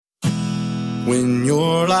when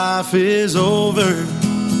your life is over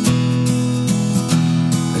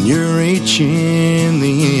and you're reaching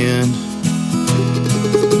the end.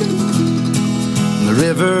 The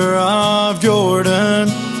river of Jordan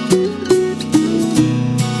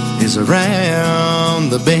is around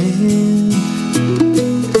the bend.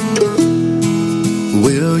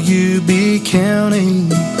 Will you be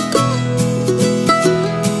counting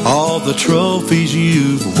all the trophies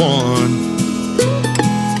you've won?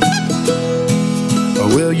 Or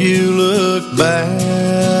will you look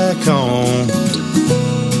back on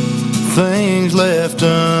things left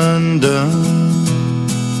undone?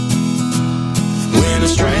 When a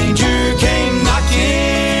stranger came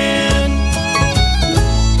knocking,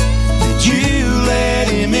 did you let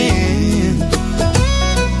him in?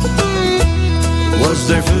 Was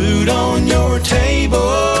there food on your table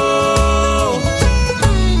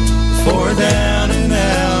for a down and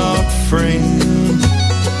out friend?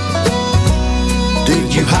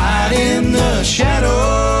 Did you hide in the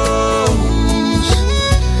shadows?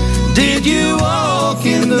 Did you walk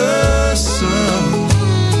in the sun?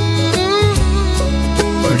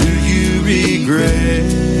 Or do you regret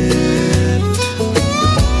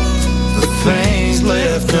the things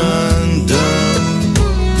left undone?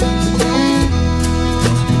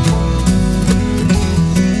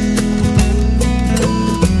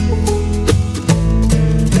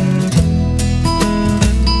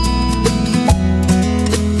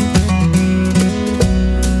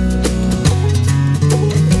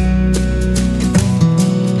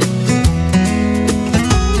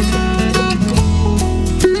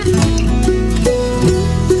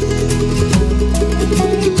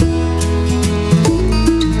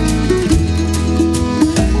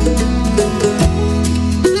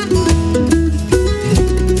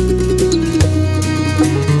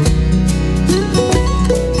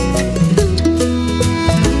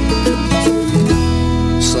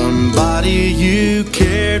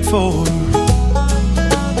 For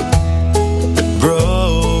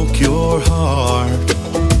broke your heart.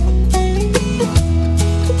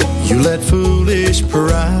 You let foolish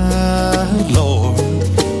pride, Lord,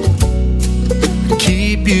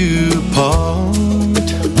 keep you apart.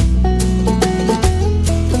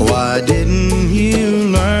 Why didn't you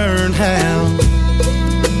learn how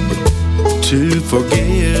to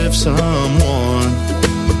forgive someone?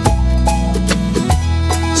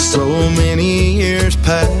 So many years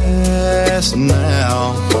past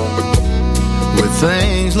now, with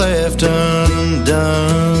things left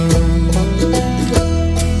undone.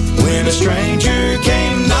 When a stranger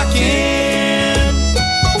came knocking,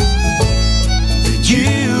 did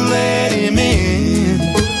you let him in?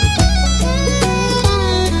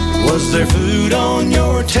 Was there food on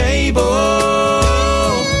your table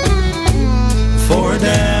for a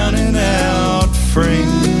down and out friend?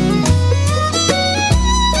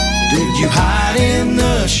 Did you hide in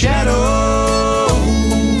the shadows?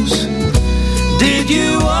 Did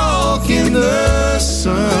you walk in the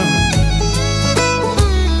sun?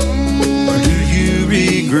 Or do you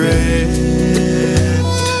regret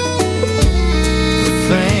the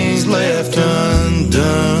things left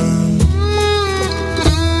undone?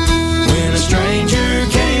 When a stranger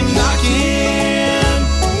came knocking,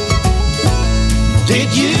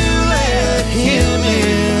 did you let him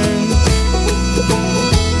in?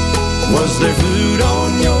 Was there food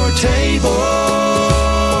on your table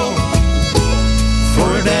for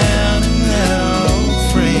a down and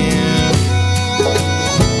out friend?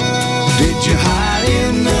 Did you hide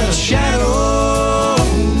in the shadows?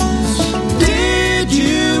 Did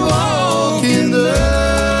you walk in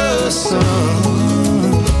the sun?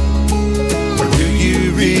 Or do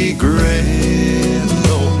you regret,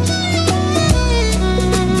 Lord,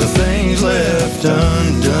 the things left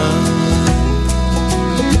undone?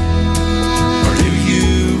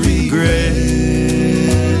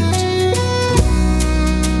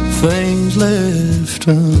 Things left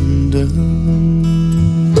undone.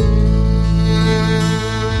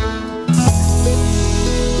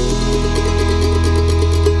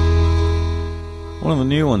 One of the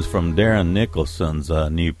new ones from Darren Nicholson's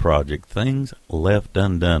new project, Things Left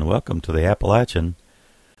Undone. Welcome to the Appalachian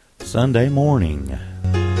Sunday morning.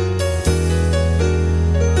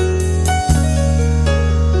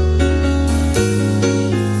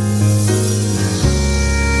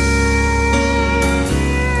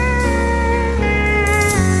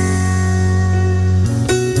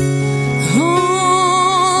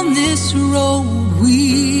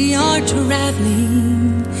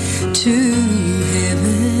 Traveling to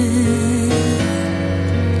heaven,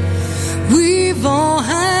 we've all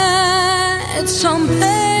had some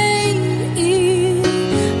pain in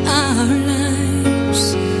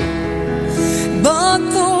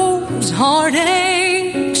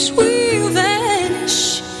heartaches will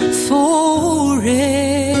vanish forever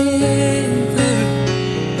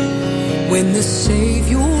when the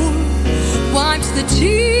Savior wipes the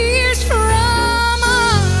tears from our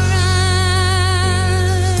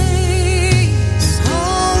eyes.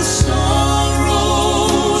 All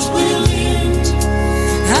sorrows will end,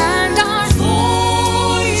 And our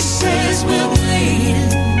voices will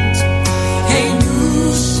blend, a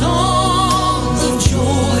new song of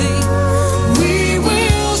joy we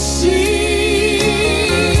will sing.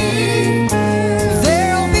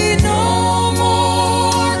 there'll be no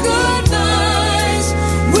more goodbyes.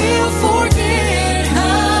 We'll forget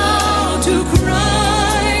how to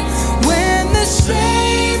cry when the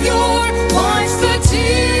Savior wipes the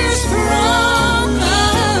tears from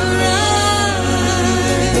our eyes.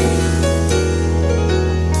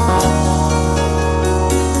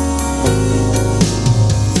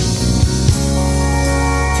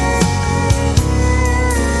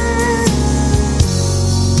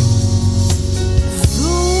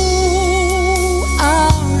 Though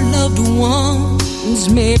our loved ones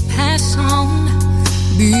may pass on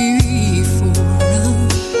before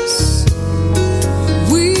us,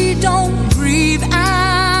 we don't grieve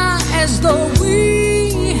as though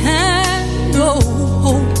we had no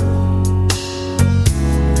hope.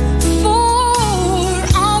 For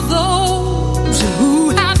all those who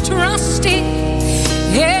have trusted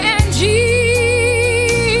in Jesus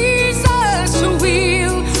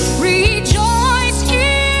will rejoice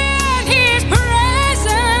in His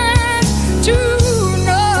presence to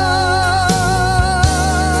know.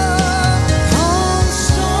 All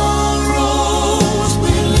sorrows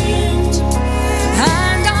will end,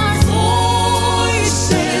 And our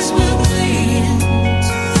voices will blend,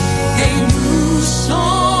 a new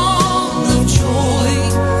song of joy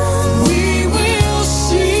we will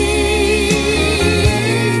sing.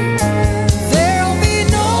 There'll be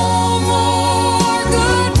no more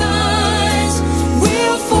goodbyes.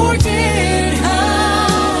 We'll forget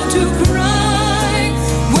how to cry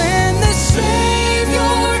when the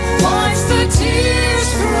Savior wipes the tears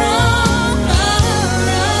from our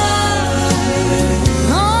eyes.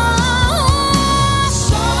 all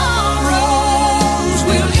Sorrows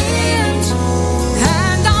will end,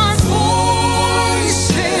 and our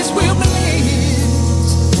voices will blend,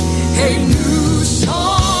 a new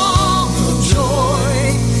song of joy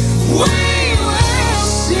we will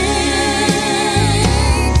sing.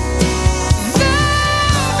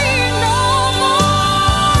 there'll be no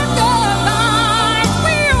more goodbyes.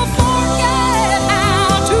 We'll forget how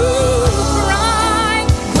to cry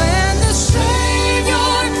When the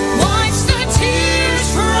Savior wipes the tears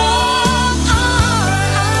from our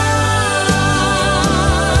eyes.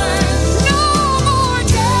 no more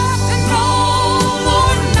death and No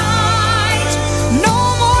more night, no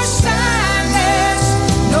more sadness,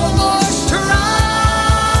 no more strife.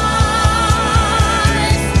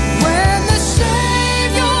 When the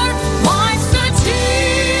Savior wipes the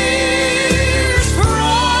tears from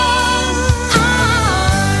our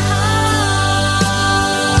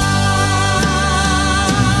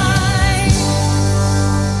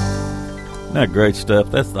eyes. Now, great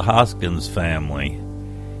stuff. That's the Hoskins family.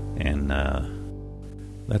 And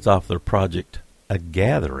that's off their project, A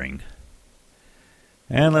Gathering.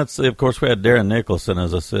 And let's see, of course, we had Darren Nicholson,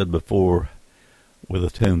 as I said before, with a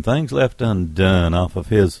tune, Things Left Undone, off of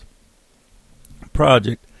his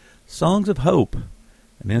project, Songs of Hope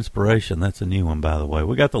and Inspiration. That's a new one, by the way.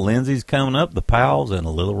 We got the Lindsays coming up, the Powells, and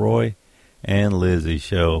the Little Roy and Lizzie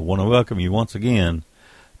show. I want to welcome you once again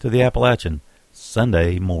to the Appalachian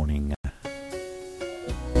Sunday morning.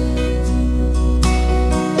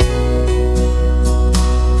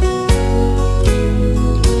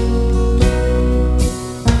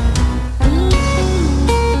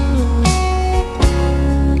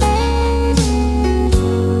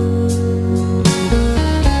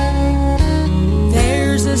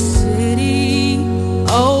 There's a city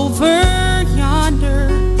over yonder,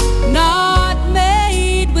 not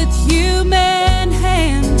made with human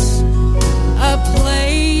hands, a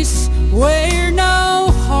place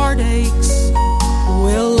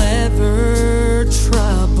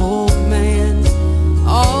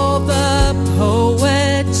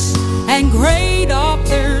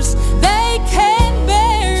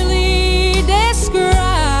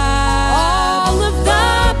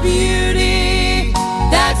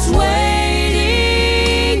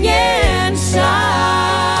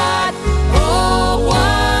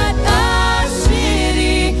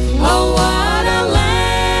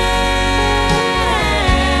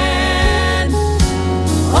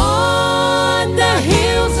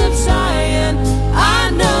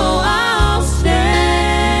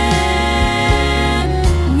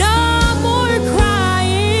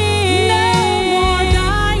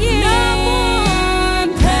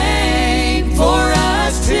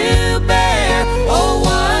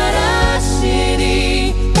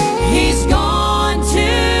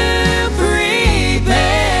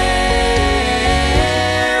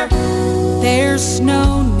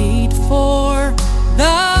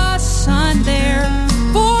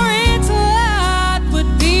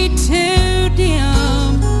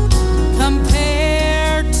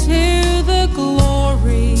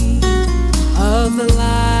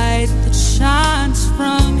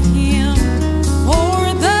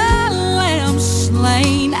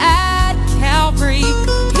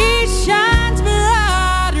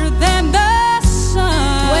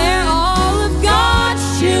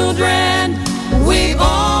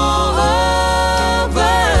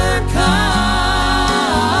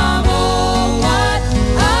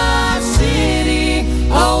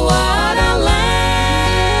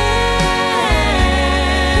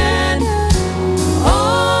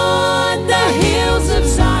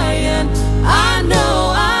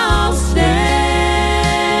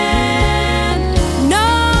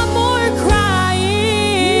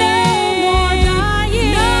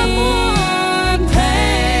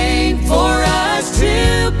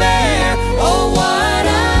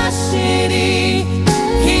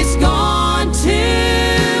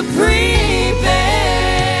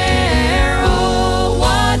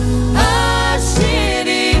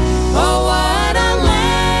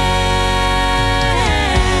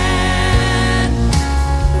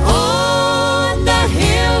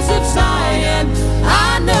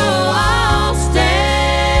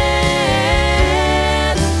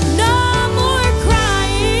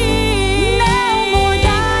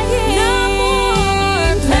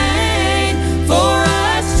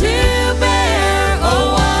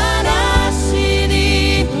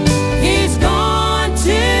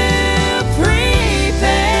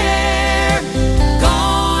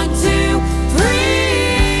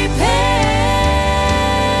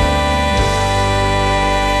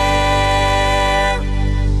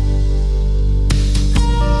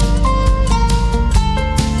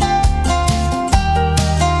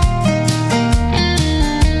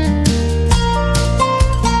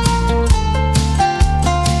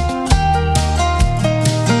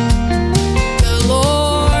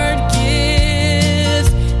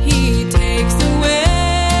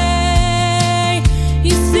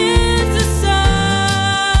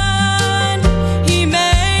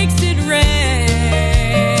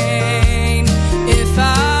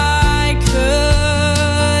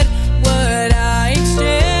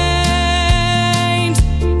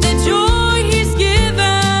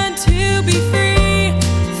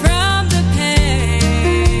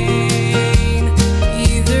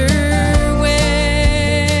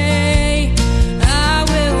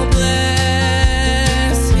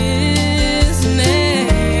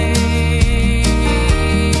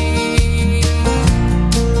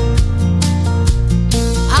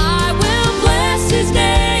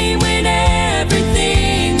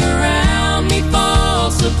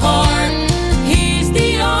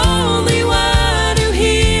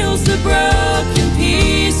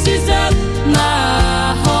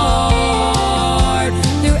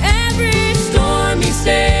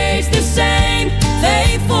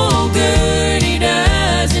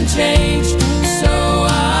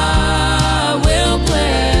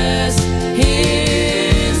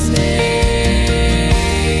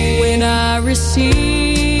receive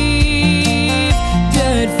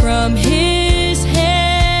good from His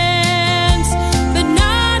hands, but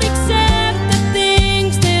not accept the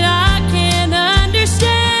things that I can't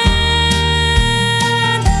understand.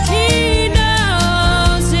 He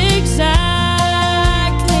knows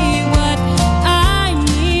exactly what I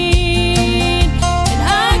need, and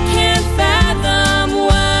I can't fathom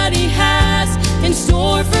what He has in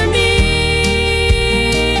store for me.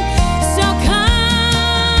 So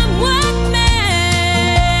come what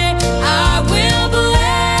may, I will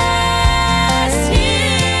bless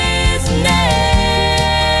His name.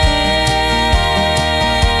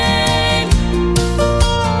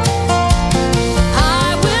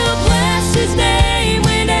 I will bless His name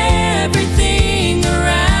when everything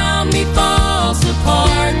around me falls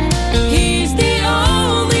apart. He's the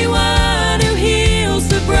only one who heals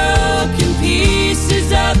the broken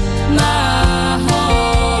pieces of my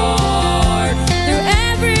heart. Through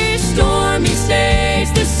every storm He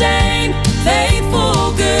stays the same,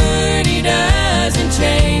 faithful, good, He doesn't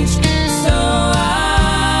change. So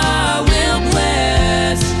I will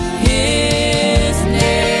bless His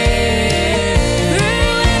name.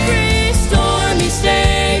 Through every storm He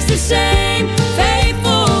stays the same,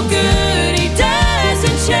 faithful, good, He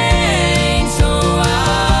doesn't change. So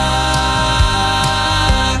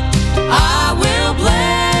I will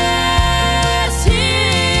bless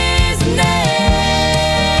His name,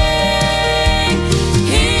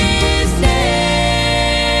 His name.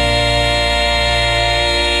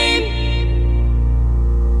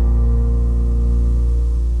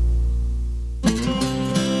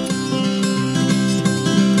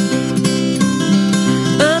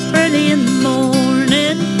 Up early in the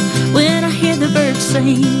morning when I hear the birds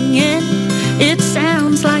singing, it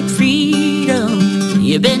sounds like freedom.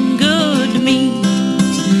 You've been good to me.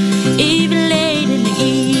 Even late in the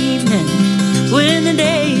evening when the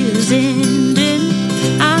day is ending,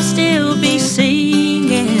 I'll still be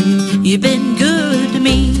singing. You've been good to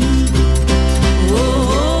me.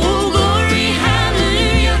 Oh, glory,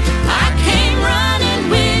 hallelujah. I came running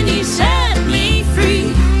when He set me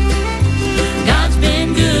free. God's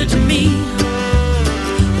been good to me.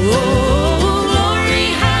 Oh, glory,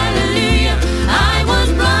 hallelujah. I was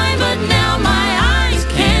blind, but now my eyes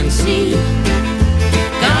can see.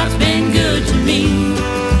 God's been good to me.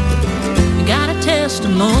 Got a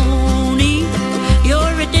testimony,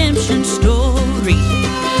 your redemption story.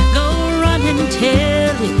 Go run and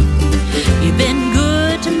tell it. You've been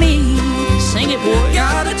good to me. Sing it, boy.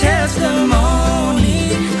 Got a testimony,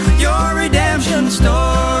 your redemption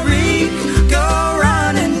story. Go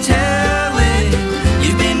run and tell it.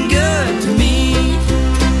 You've been good to me.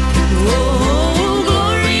 Oh,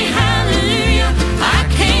 glory, hallelujah. I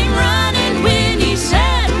came running when He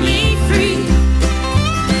set me free.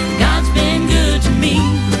 God's been good to me.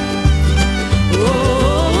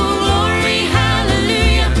 Oh, glory,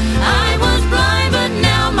 hallelujah. I was blind, but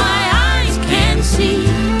now my eyes can see.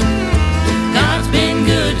 God's been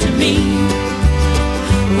good to me.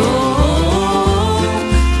 Oh,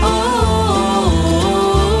 oh,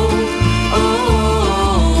 oh, oh.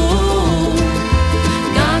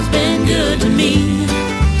 God's been good to me.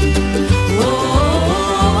 Oh,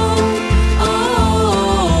 oh,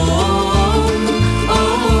 oh.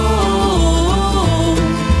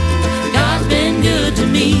 God's been good to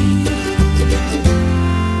me.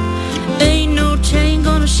 Ain't no chain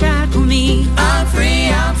gonna shackle me. I'm free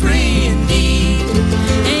indeed.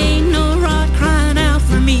 Ain't no rock crying out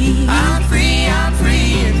for me. I'm free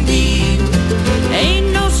indeed.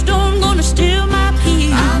 Ain't no storm gonna steal my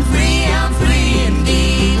peace. I'm free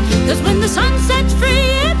indeed. 'Cause when the sun sets free,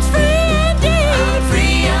 it's free indeed.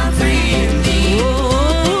 I'm free indeed. Oh,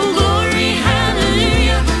 glory,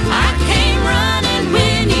 hallelujah. I came running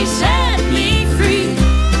when He set me free.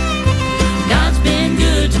 God's been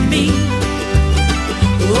good to me.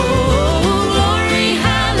 Oh, glory,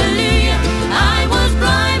 hallelujah. I was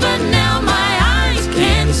blind, but now my eyes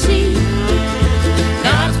can see.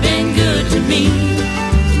 God's been good to me.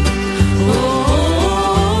 Oh,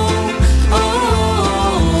 oh,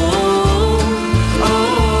 oh, oh.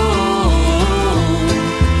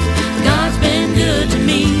 God's been good to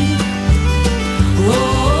me. Oh,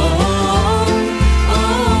 oh,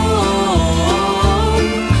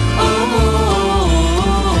 oh, oh.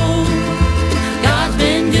 God's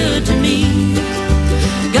been good to me.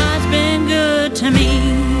 God's been good to me.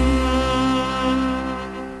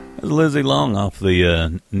 That's Lizzie Long off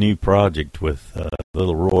the new project with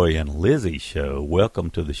Little Roy and Lizzie Show. Welcome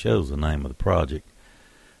to the Show's the name of the project.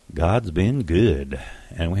 God's been good.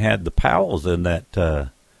 And we had the Powells in that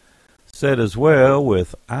set as well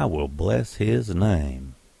with I Will Bless His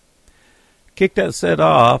Name. Kicked that set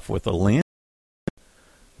off with a Lynn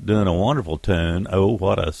doing a wonderful tune, Oh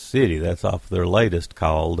What a City. That's off their latest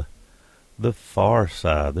called The Far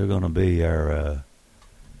Side. They're going to be our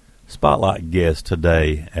spotlight guest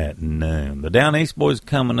today at noon. The Down East Boys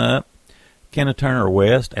coming up, Kenna Turner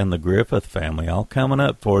West and the Griffith family, all coming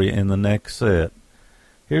up for you in the next set.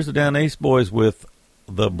 Here's the Down East Boys with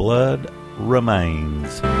The Blood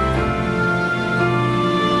Remains.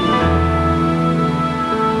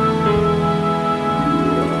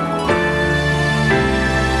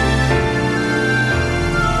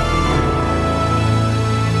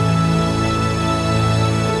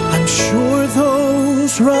 I'm sure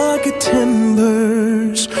those rugged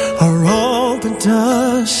timbers are all the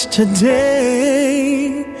dust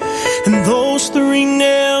today, and those 3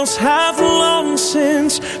 nails have long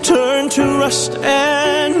since turned to rust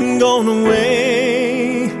and gone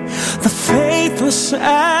away. The faithless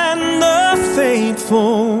and the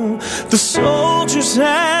faithful, the soldiers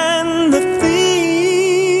and the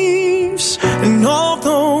thieves, and all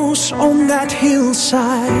those on that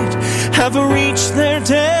hillside have reached their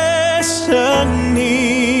destiny,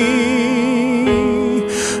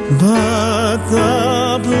 but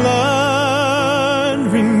the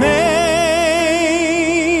blood remains,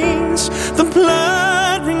 the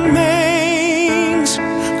blood remains,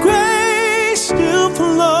 grace still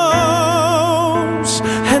flows,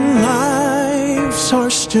 and lives are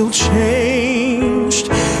still changed.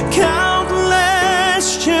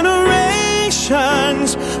 Countless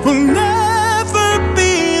generations will never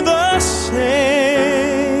be the same.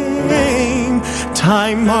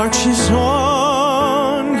 Time marches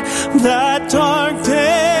on, that dark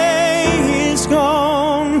day is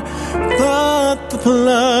gone, but the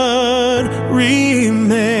blood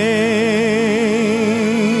remains.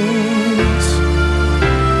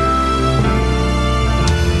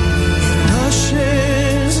 It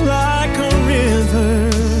rushes like a river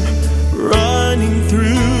running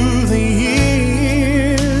through the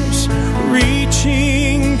years,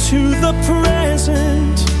 reaching to the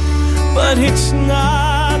present, but it's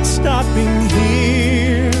not stopping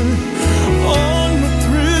here. Onward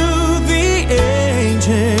through the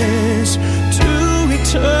ages to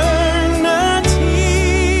eternity,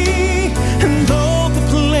 and though the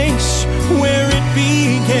place where it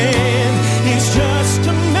began is just a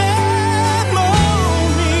memory,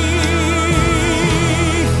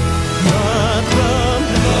 but the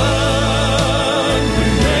blood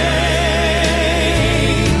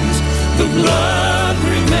remains, the blood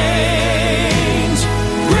remains,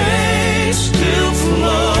 grace still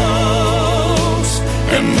flows,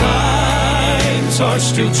 and lives are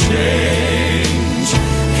still changed.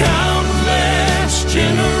 Countless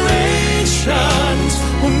generations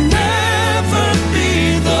will never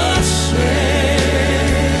be the same.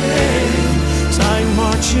 Time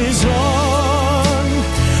marches on,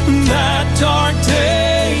 that dark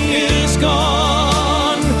day is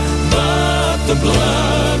gone, but the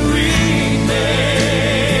blood remains.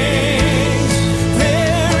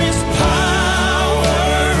 There is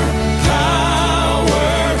power,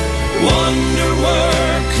 power,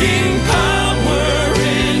 wonder-working power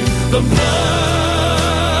in the blood,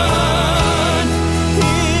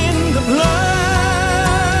 in the blood.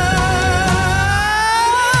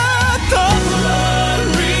 The blood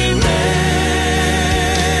remains,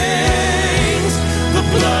 the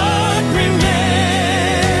blood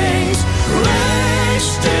remains, grace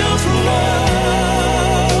still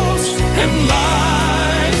flows, and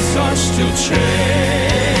lives are still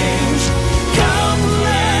changed.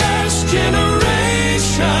 Countless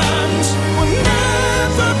generations will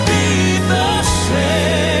never be the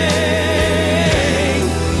same.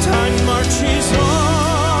 Time marches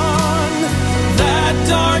on, that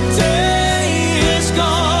dark day is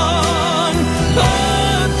gone,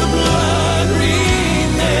 but the blood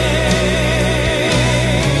remains.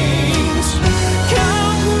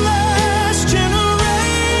 Countless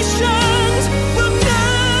generations will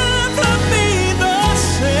never be the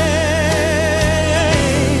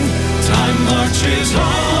same. Time marches on,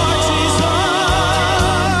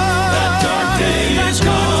 that dark day is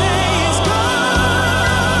gone.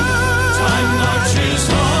 Time marches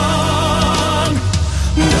on,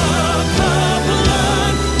 but the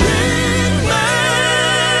blood remains.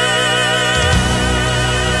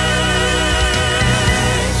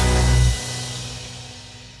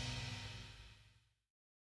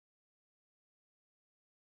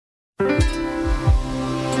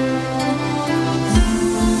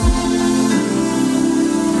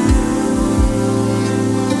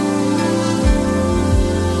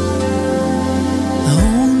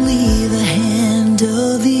 Only the hand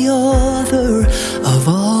of the author of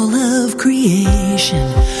all of creation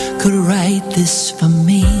could write this for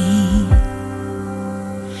me.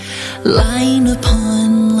 line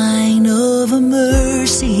upon line of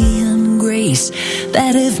mercy and grace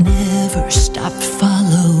that have never stopped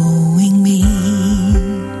following me.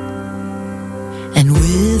 And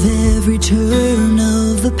with every turn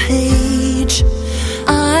of the page,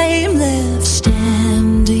 I'm left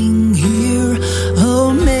standing here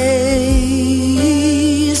amazed.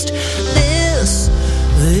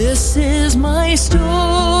 This is my story.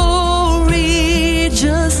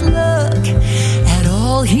 Just look at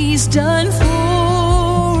all he's done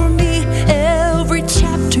for me. Every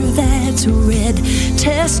chapter that's read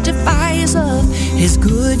testifies of his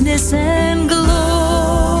goodness and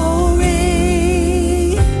glory.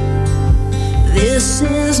 This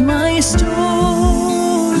is my story.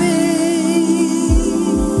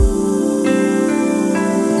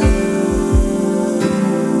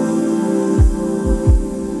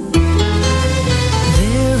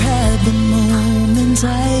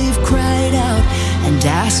 I've cried out and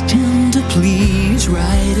asked him to please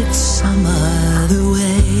write it some other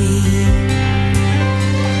way.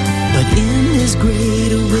 But in his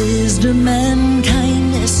greater wisdom and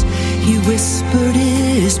kindness, he whispered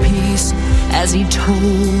his peace as he told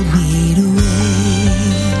me to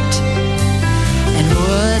wait. And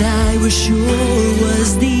what I was sure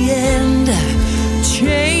was the end,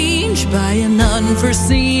 changed by an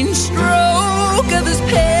unforeseen stroke of his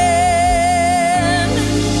pen.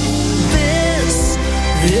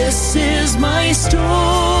 This is my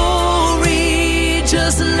story.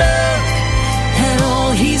 Just look at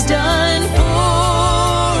all he's done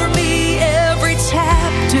for me. Every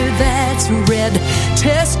chapter that's read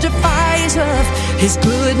testifies of his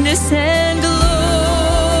goodness and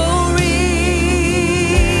glory.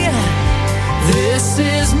 This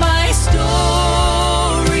is my story.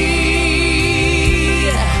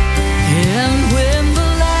 And when the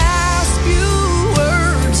last few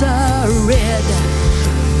words are read,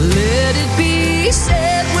 let it be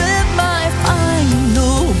said with my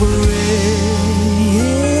final breath.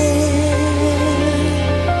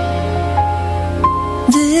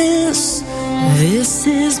 This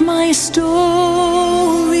is my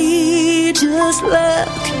story. Just look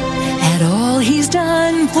at all he's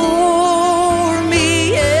done for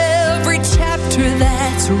me. Every chapter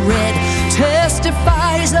that's read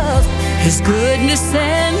testifies of his goodness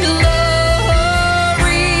and glory.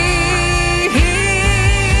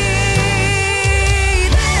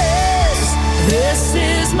 This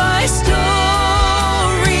is my story.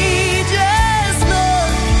 Just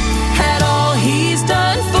look at all he's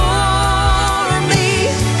done for me.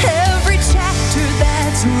 Every chapter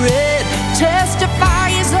that's read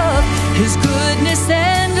testifies of his goodness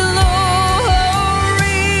and glory.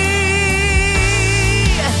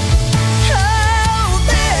 Oh,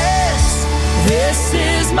 this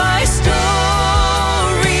is my story.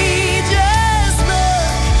 Just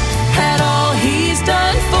look at all he's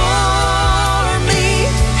done for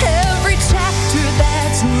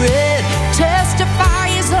read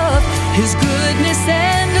testifies of his goodness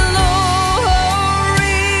and glory.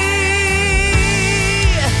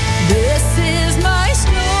 This is my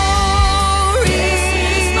story.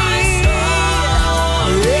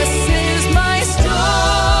 This is my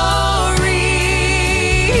story.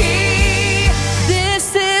 This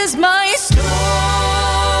is my story.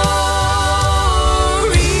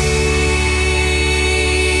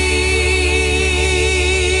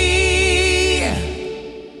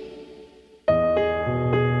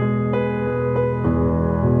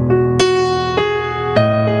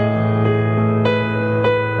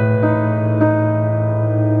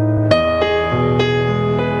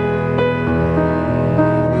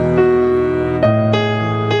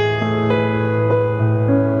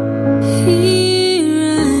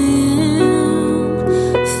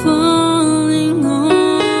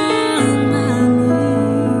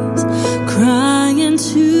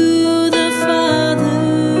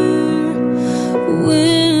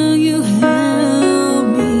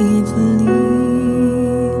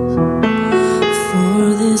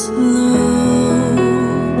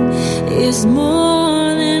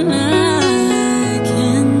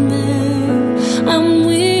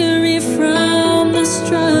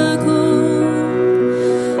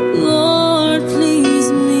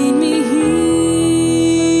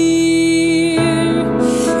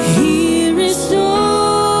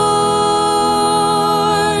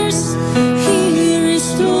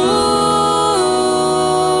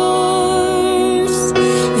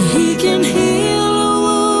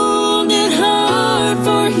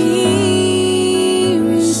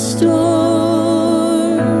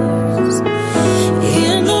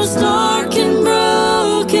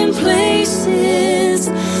 places.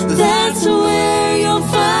 That's where you'll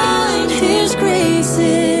find His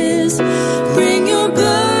graces.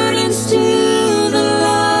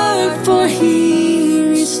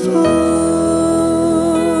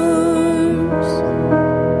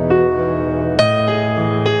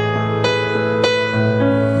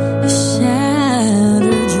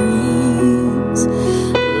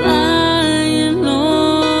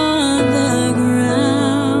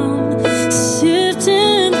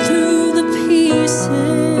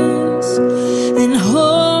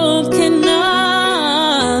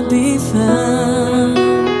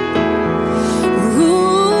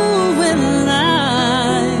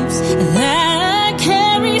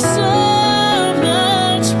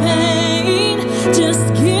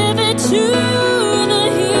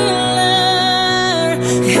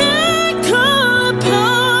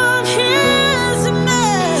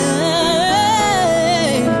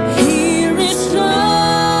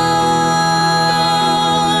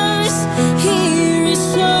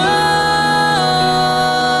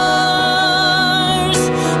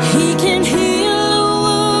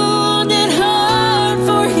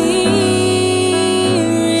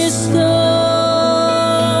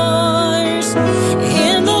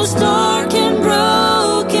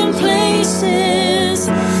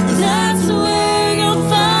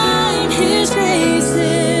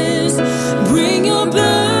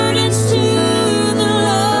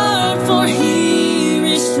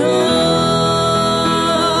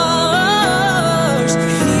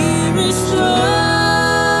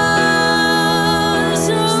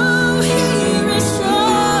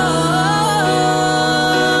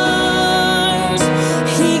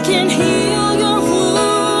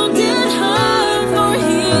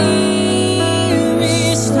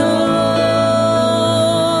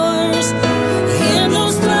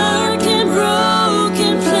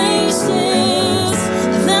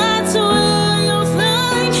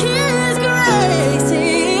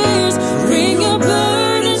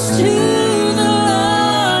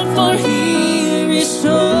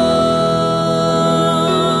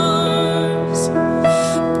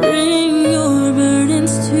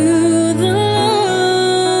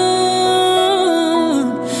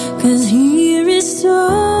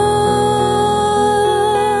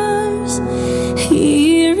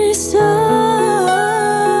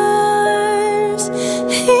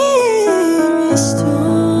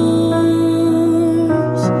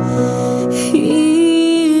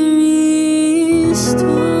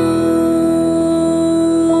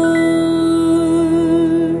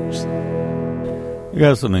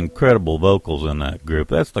 got some incredible vocals in that group.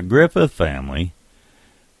 That's the Griffith family.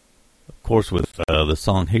 Of course, with the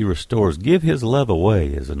song He Restores, Give His Love Away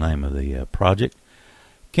is the name of the project.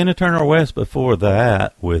 Kenna Turner West before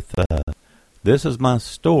that with This Is My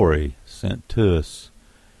Story, sent to us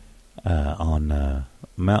on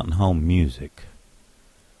Mountain Home Music.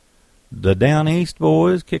 The Down East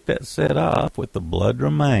Boys kicked that set off with The Blood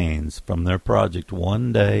Remains from their project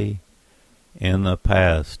One Day in the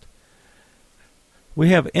Past.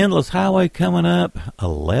 We have Endless Highway coming up,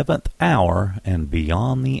 11th Hour, and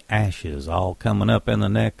Beyond the Ashes, all coming up in the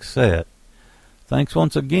next set. Thanks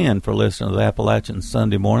once again for listening to the Appalachian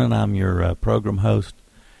Sunday Morning. I'm your program host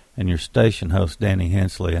and your station host, Danny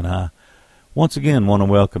Hensley, and I once again want to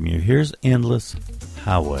welcome you. Here's Endless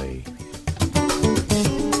Highway.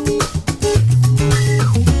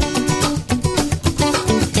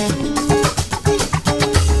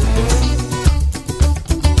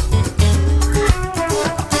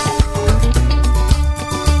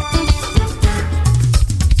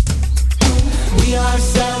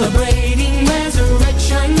 Celebrating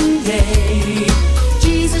Resurrection Day.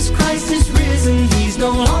 Jesus Christ is risen, He's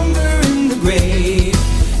no longer in the grave.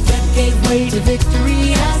 Death gave way to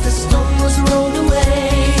victory as the stone was rolled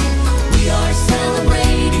away. We are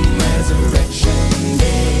celebrating Resurrection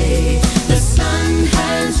Day. The sun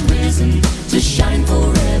has risen to shine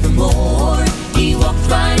forevermore. He walked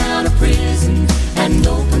right out of prison and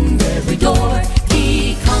opened every door.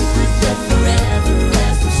 He conquered death forever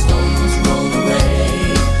as the stone was rolled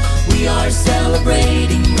away. We are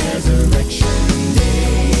celebrating Resurrection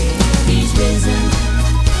Day. He's risen,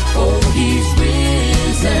 oh He's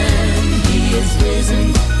risen. He is risen,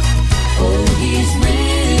 oh He's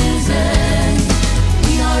risen.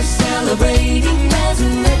 We are celebrating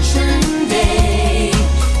Resurrection Day.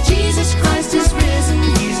 Jesus Christ is risen,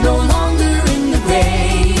 He's no longer in the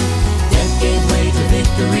grave. Death gave way to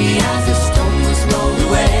victory as the stone was rolled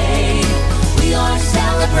away. We are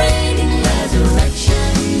celebrating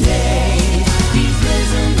Resurrection Day. He's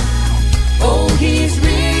risen, oh He's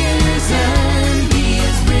risen. He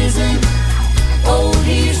is risen, oh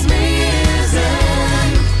He's risen.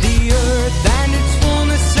 The earth and its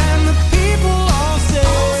fullness and the people all say,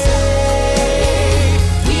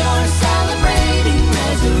 we are celebrating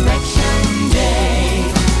Resurrection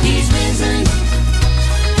Day. He's risen,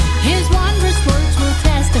 His wondrous works will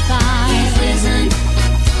testify. He's risen,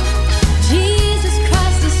 Jesus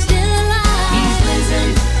Christ is still alive. He's risen,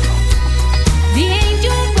 The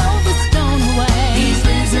angel rolled the stone away. He's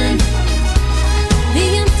risen. The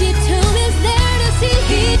empty tomb is there to see.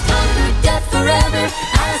 He conquered death forever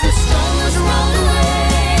as the stone was rolled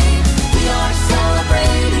away. We are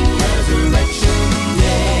celebrating Resurrection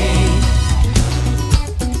Day.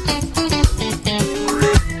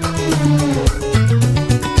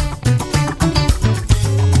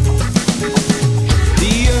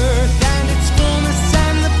 the earth and its fullness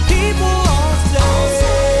and the people all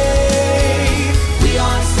say, We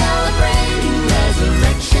are celebrating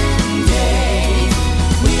Resurrection Day.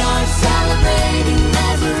 We are celebrating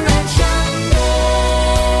Resurrection Day.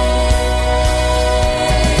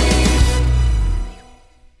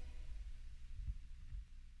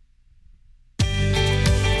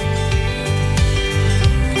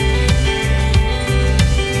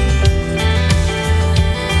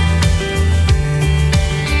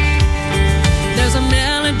 There's a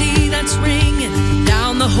melody that's ringing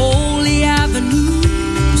down the holy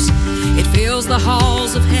avenues. It fills the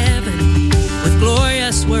halls of heaven with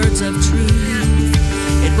glorious words of truth.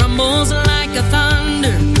 It rumbles like a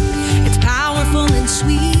thunder. It's powerful and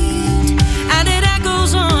sweet, and it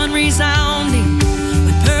echoes on resounding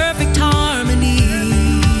with perfect harmony.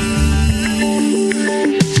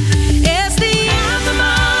 It's the anthem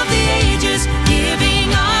of the ages, giving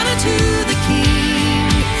honor to the King.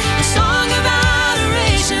 A song of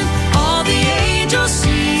adoration, all the angels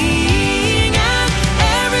sing, and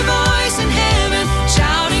every voice in heaven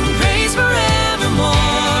shouting praise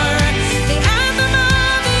forevermore. The anthem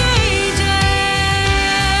of the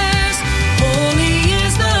ages, holy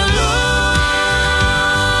is the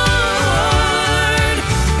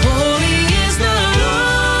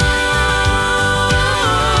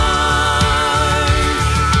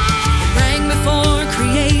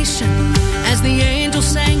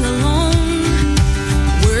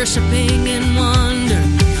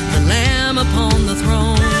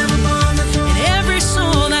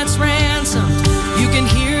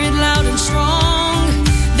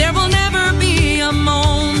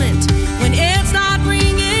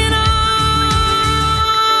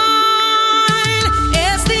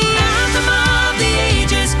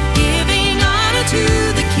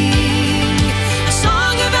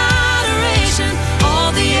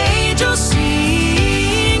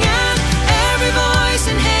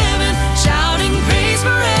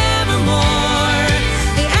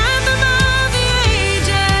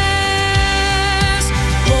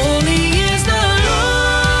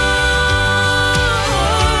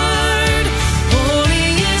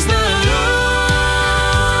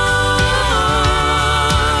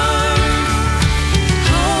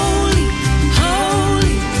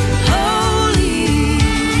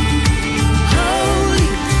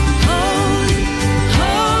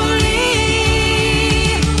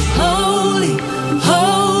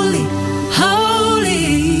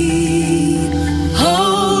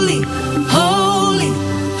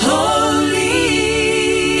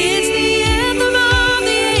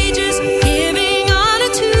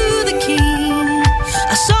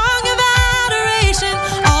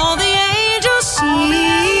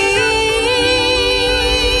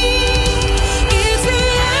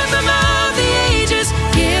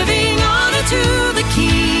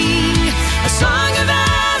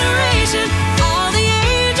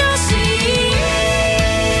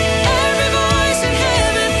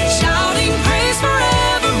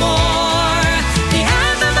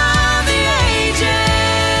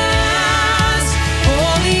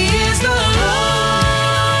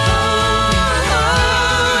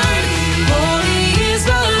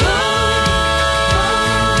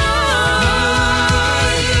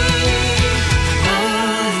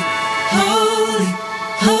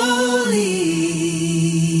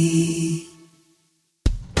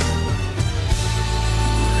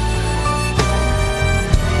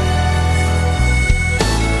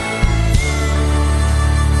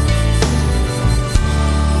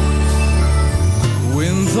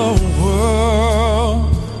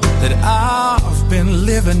been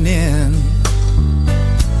living in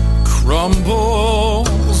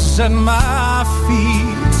crumbles at my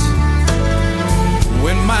feet.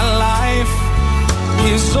 When my life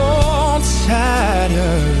is all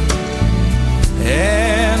tattered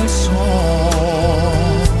and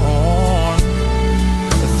torn,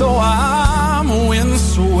 though I'm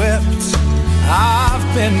windswept, I've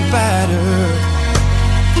been battered,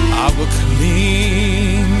 I will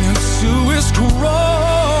cling to his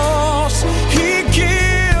cross. He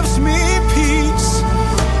gives me peace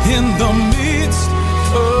in the midst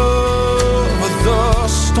of the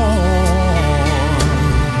storm.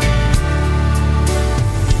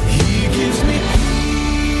 He gives me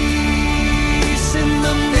peace in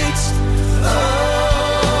the midst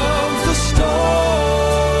of the storm.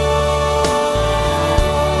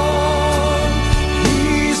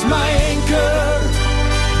 He's my anchor,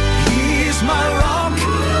 he's my rock.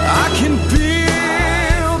 I can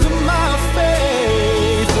build my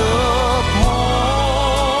faith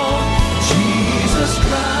upon. Jesus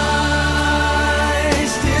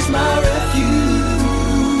Christ is my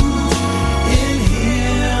refuge. In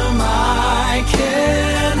him I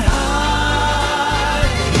can hide.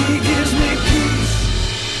 He gives me peace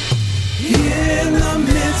in the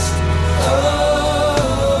midst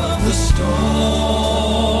of the storm.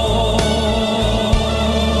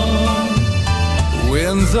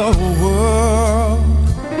 When the world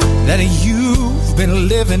that you've been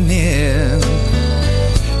living in,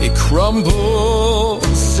 it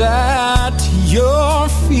crumbles at your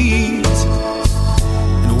feet,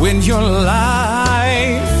 and when your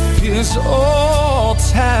life is all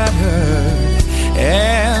tattered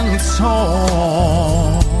and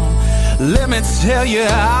torn, let me tell you,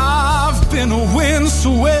 I've been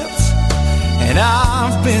windswept and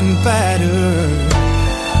I've been battered,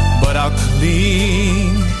 but I'll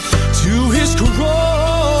cling to his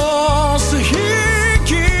cross. He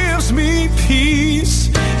gives me peace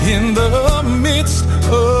in the midst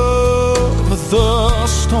of the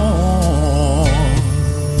storm.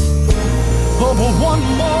 Oh, but one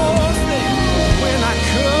more thing, when I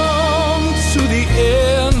come to the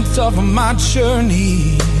end of my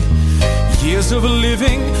journey, years of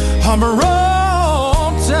living are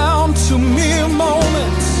rolled down to mere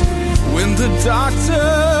moments, when the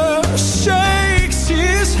doctor shakes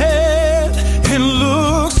his head and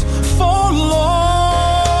looks forlorn.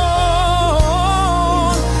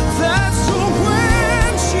 That's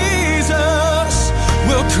when Jesus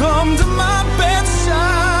will come to my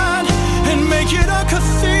bedside and make it a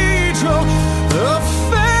cathedral of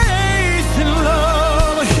faith and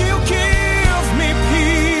love. He'll give me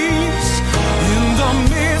peace in the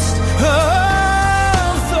midst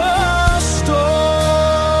of the storm.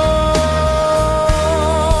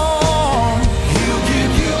 He'll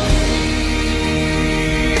give you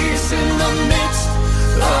peace in the midst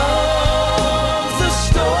of the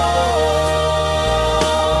storm.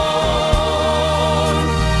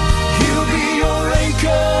 He'll be your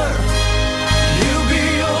anchor, he'll be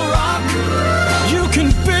your rock. You can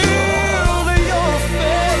build your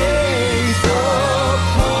faith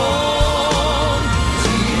upon.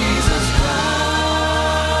 Jesus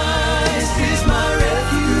Christ is my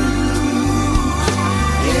refuge.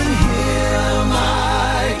 In him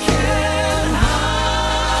I can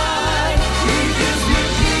hide. He gives me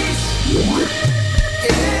peace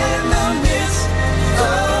in the midst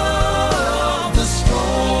of the storm.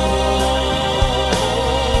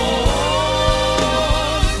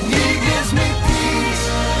 He gives me peace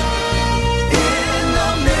in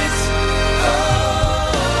the midst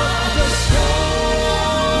of the storm.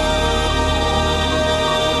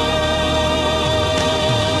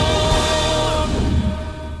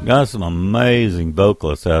 Got some amazing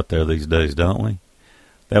vocalists out there these days, don't we?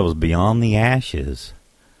 That was Beyond the Ashes.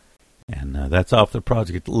 And that's off the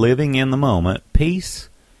project Living in the Moment, Peace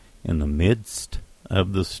in the Midst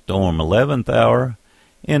of the Storm. 11th hour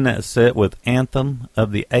in that set with Anthem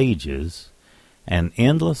of the Ages, and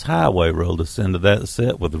Endless Highway rolled us into that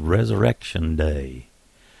set with Resurrection Day.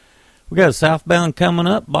 We got Southbound coming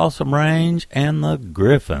up, Balsam Range, and the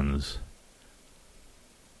Griffins.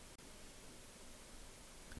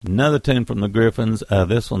 Another tune from the Griffins.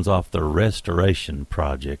 This one's off the Restoration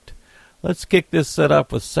Project. Let's kick this set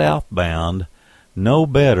up with Southbound, No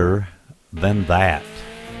Better Than That.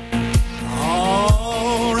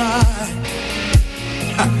 All right.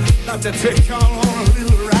 About to take y'all on a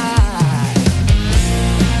little ride.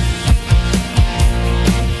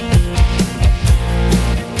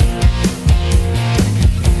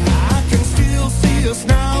 I can still see us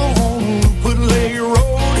now on Woodley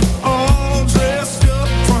Road, all dressed up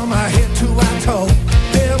from our head to our toe.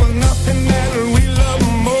 There was nothing that we love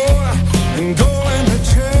more than going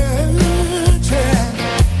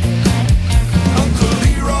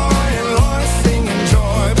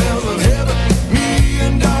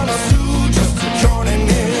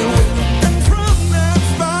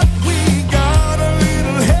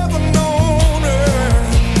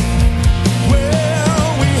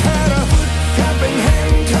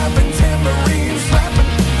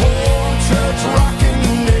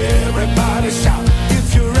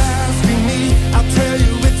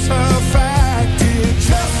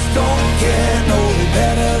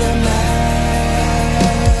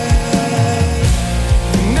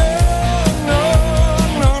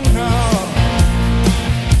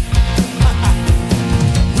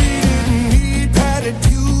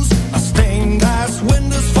us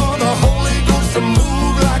windows for the Holy Ghost to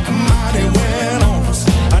move like a mighty wind on us.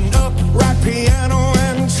 An upright piano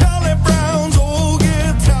and Charlie Brown's old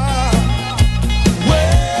guitar.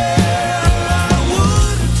 Well, I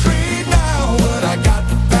wouldn't trade now what I got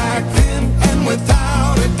back then, and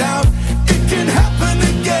without a doubt, it can happen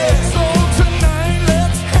again. So tonight,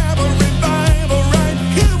 let's have a revival right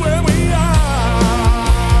here where we are.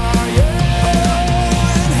 Yeah,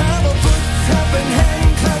 and have a foot tapping,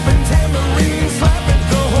 hand clapping, tambourine slapping,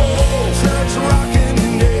 the whole church rocking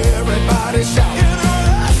and everybody shouting.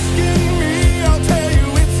 Asking me, I'll tell you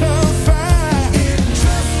it's a fact. It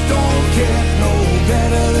just don't get no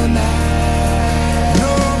better than that.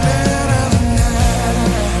 No better than that.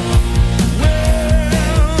 Well,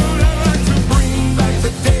 I'd like to bring back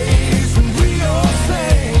the days when we all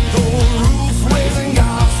sang those roof-raising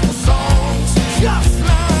gospel songs, just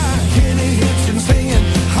like Kenny Hitchens singing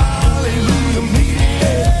Hallelujah Me.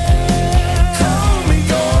 Call me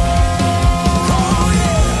gone. Oh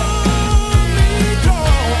yeah. Call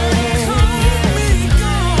me gone. Call me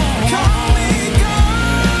gone. Call me gone.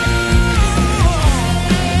 Come on.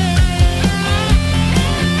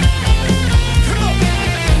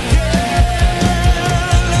 Yeah,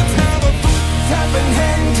 let's have a foot tapping,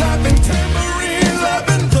 hand clapping, tambourine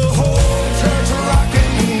slapping, the whole church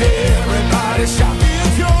rocking and everybody shouting.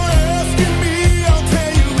 If you're asking me, I'll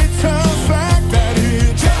tell you it's a fact that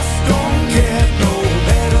it just don't get no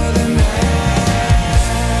better than that.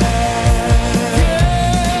 Yeah,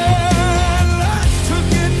 I'd like to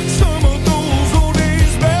get some of those old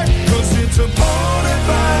days back, 'cause it's a party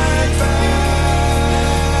back there.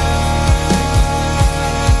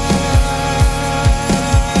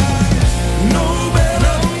 No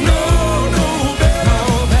better, no better,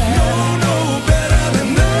 no better than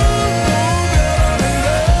that.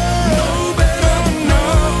 No better,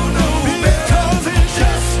 because it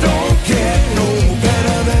just don't get no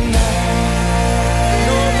better than that.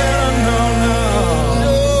 No better, no.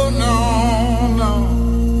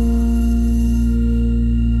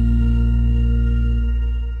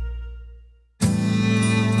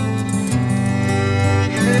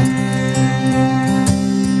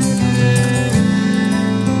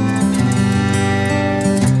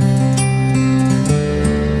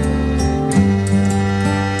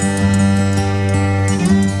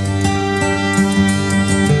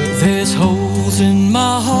 There's holes in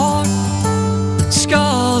my heart,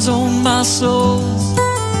 scars on my soul.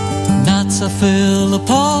 Nights I fell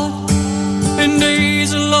apart, and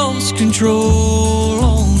days I lost control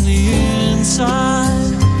on the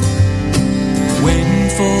inside. Waiting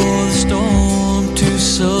for the storm to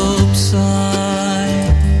subside.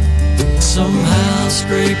 Somehow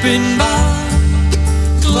scraping by,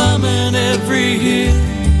 climbing every hill.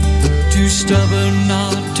 Too stubborn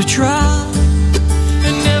not to try,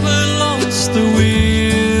 and never lost the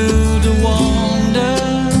will to wander.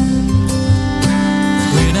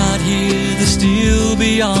 When I'd hear the steel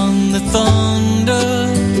beyond the thunder,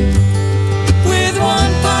 with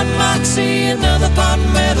one pot moxie, another pot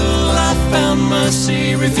metal, I found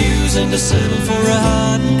mercy, refusing to settle for a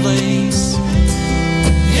hiding place.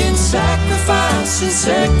 In sacrifice and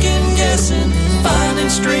second guessing, finding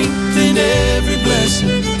strength in every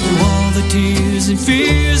blessing. Through all the tears and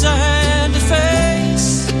fears I had to face,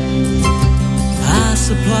 I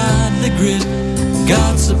supplied the grit,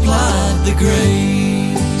 God supplied the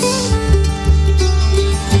grace.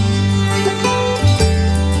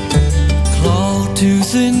 Claw,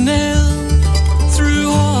 tooth and nail, through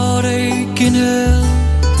heartache and hell,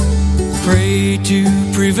 pray to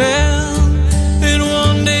prevail, and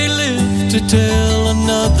one day live to tell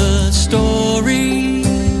another story.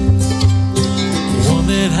 One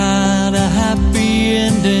that had a happy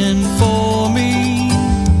ending for me.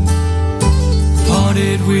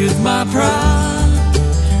 Parted with my pride,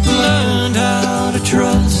 learned how to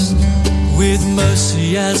trust, with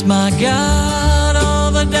mercy as my guide.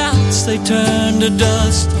 All the doubts, they turned to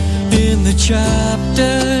dust in the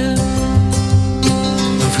chapter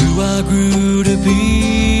of who I grew to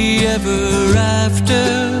be ever after.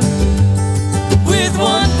 With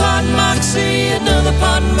one pot moxie, another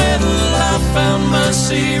pot metal, I found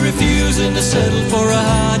mercy, refusing to settle for a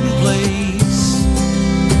hiding place.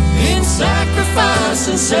 In sacrifice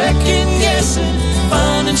and second guessing,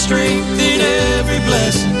 finding strength in every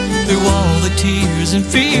blessing. Through all the tears and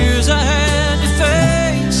fears I had to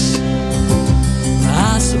face,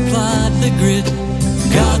 I supplied the grit,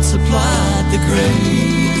 God supplied the grace.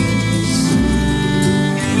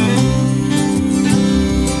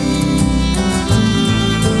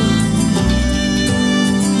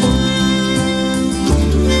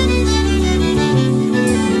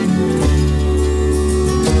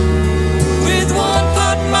 With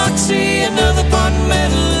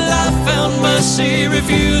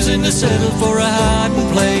choosing to settle for a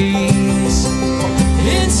hiding place.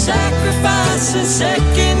 In sacrifice and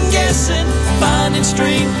second guessing, finding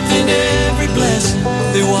strength in every blessing,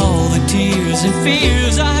 through all the tears and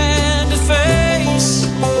fears I had to face.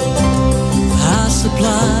 I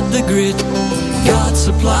supplied the grit, God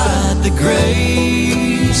supplied the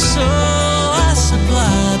grace. So I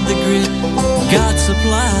supplied the grit, God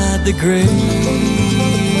supplied the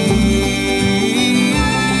grace.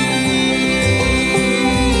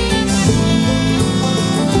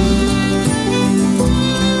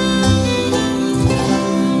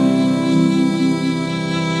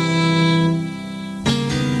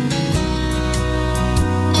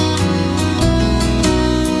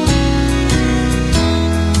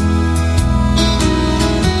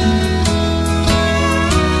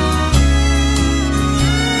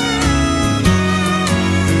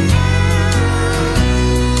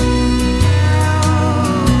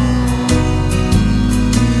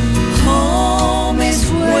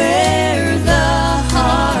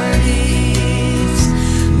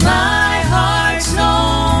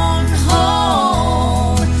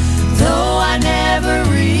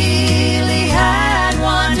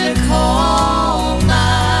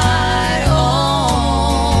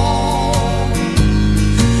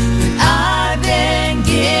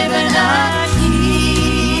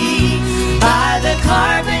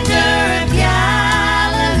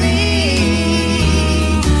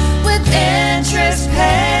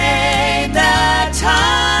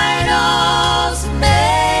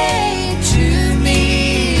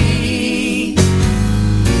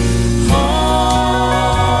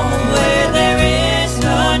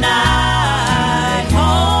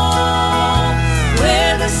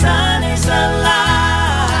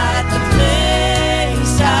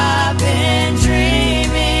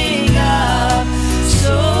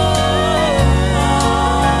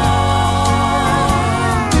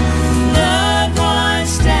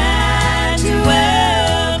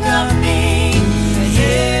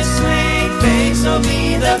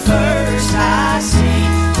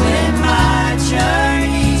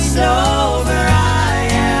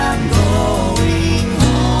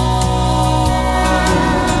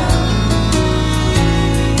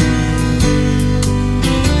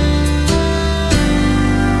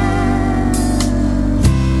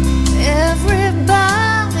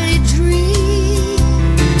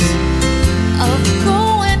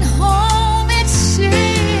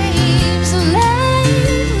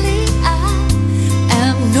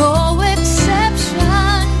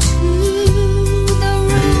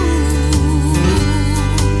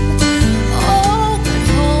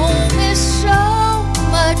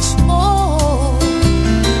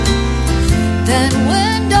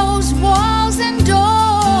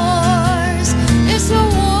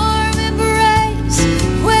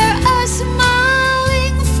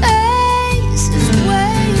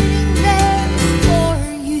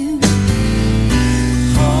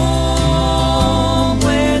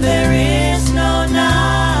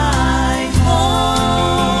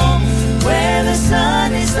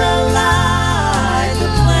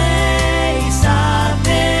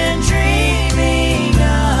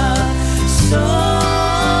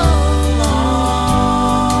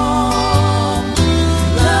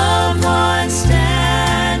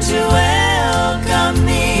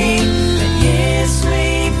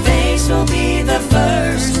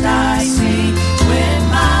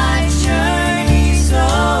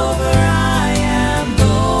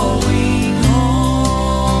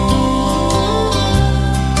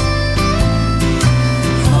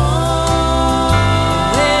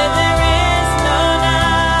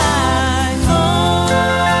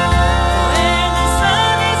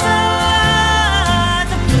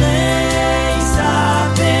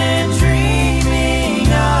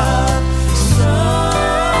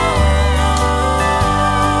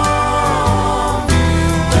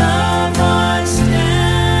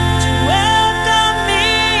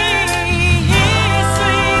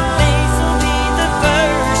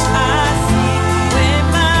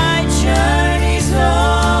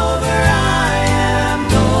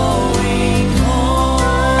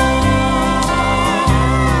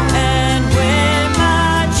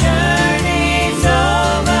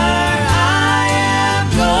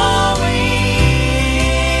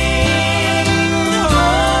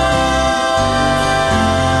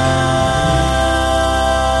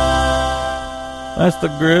 That's the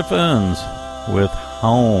Griffins with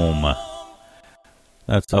Home.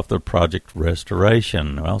 That's off their Project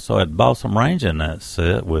Restoration. We also had Balsam Range in that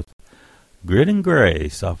set with Grit and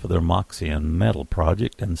Grace off of their Moxie and Metal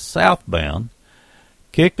project. And Southbound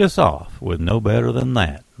kicked us off with No Better Than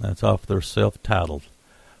That. That's off their self-titled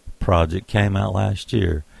project, came out last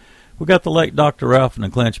year. We got the late Dr. Ralph and the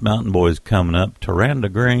Clinch Mountain Boys coming up,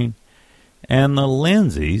 Taranda Green, and the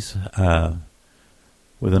Lindsays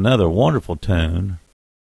with another wonderful tune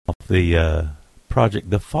off the project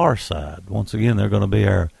The Far Side. Once again, they're going to be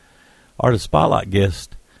our Artist Spotlight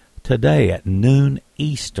guest today at noon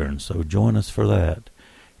Eastern, so join us for that.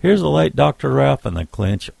 Here's the late Dr. Ralph and the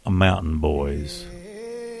Clinch Mountain Boys.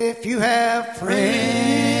 If you have friends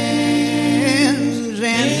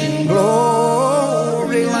in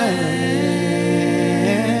glory land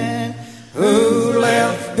who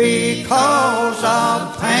left because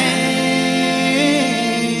of pain,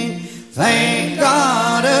 thank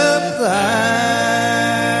God up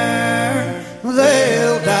there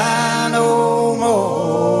they'll die no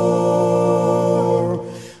more.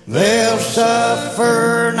 They'll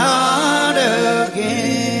suffer not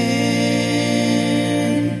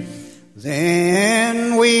again.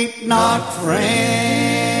 Then weep not, friends,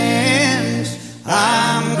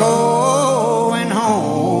 I'm going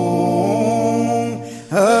home.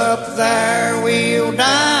 Up there we'll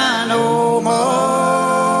die no more.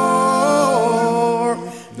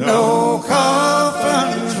 No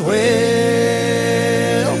coffins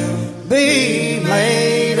will be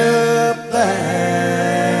made up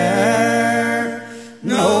there.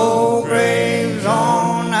 No graves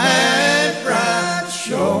on that bright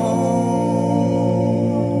shore.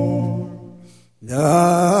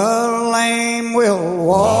 The lame will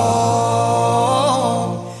walk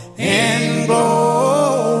in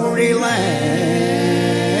glory land.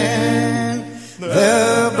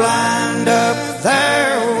 The blind up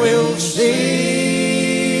there will see.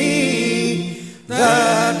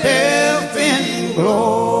 The deaf in glory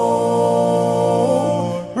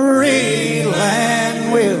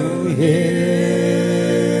land will hear.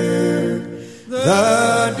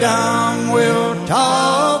 The dumb will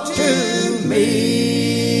talk to me.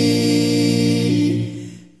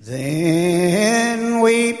 Then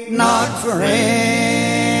weep not, friends,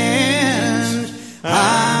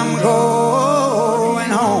 I'm going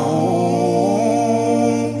home.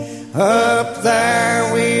 Up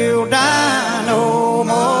there we'll die no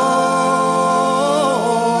more.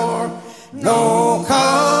 No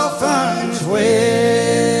coffins will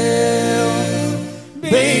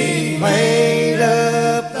be made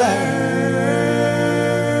up there.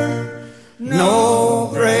 No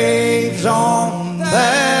graves on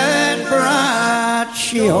that bright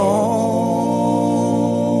shore.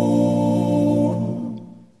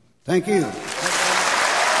 Thank you.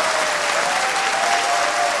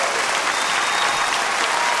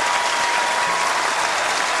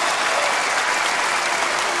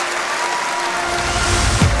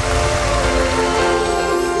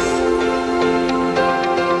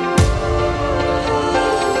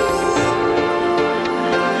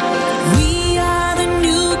 We are the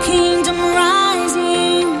new kingdom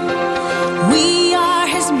rising. We are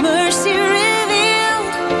his mercy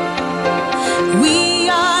revealed. We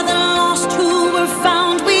are the lost who were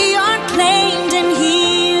found. We are claimed and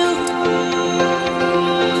healed.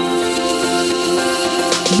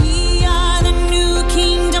 We are the new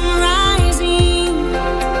kingdom rising.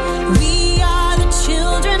 We are the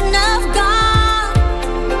children of God.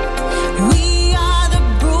 We are the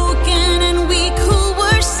broken and weak who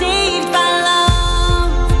were saved by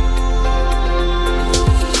love.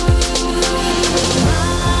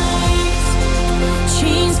 Rise,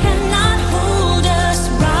 chains cannot hold us.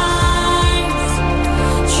 Rise,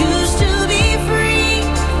 choose to be free.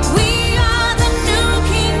 We are the new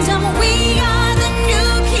kingdom. We are the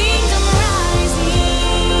new kingdom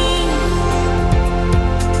rising.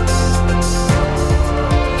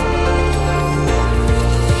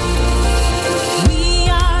 We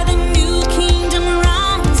are the new kingdom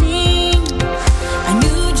rising, a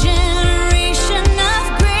new generation of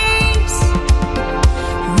grace.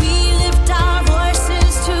 We lift our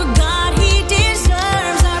voices to God, He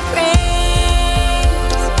deserves our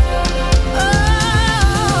praise. Oh,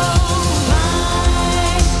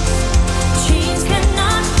 rise, chains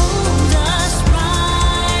cannot hold us.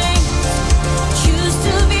 Rise, choose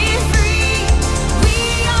to be free. We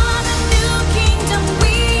are the new kingdom.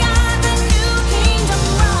 We are the new kingdom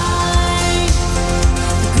rise.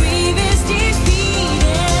 The grave is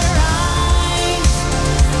defeated. Rise,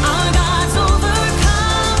 our God's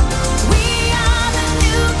overcome. We are the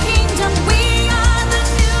new kingdom. We are the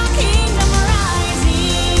new kingdom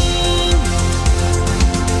rising.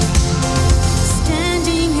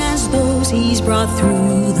 Standing as those He's brought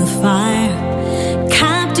through the fire,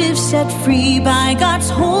 captives set free by God's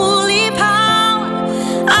holy power.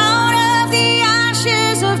 Out of the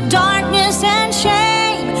ashes of darkness and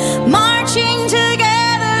shame, marching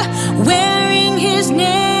together, wearing His name.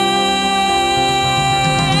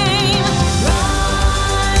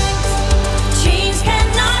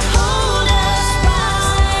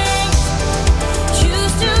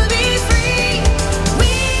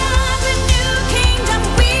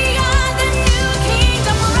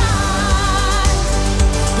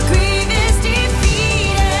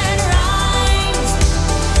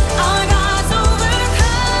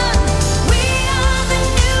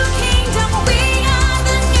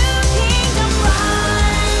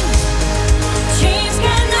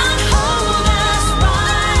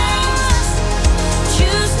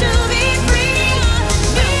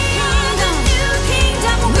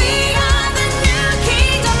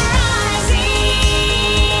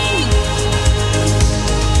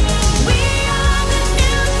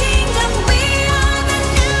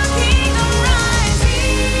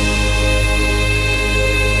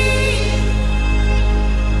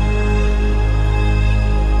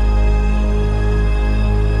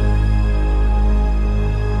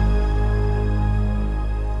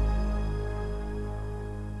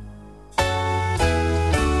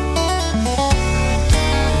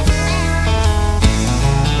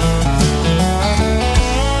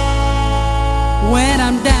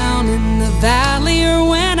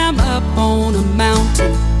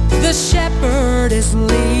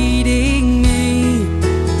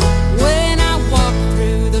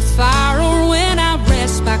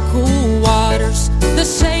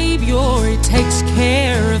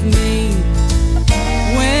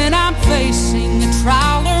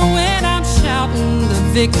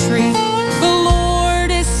 victory. The Lord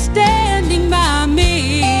is standing by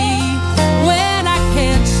me when I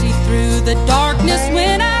can't see through the darkness.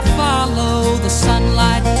 When I follow the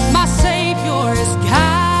sunlight, my Savior is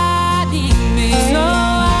guiding me. So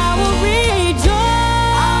I will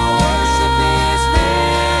rejoice. I worship His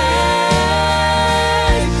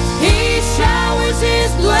name. He showers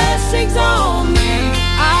His blessings on me.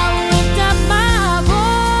 I will lift up my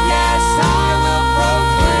voice. Yes, I will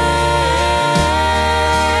proclaim.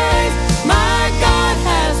 My God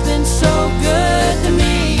has been so good to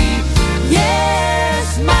me. Yes,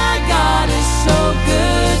 my God is so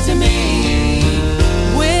good to me.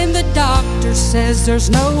 When the doctor says there's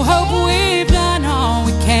no hope, we've done all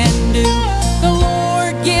we can do, the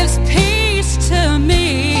Lord gives peace to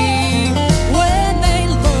me. When they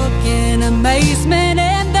look in amazement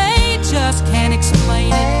and they just can't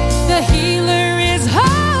explain it, the healer is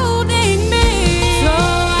holding me. So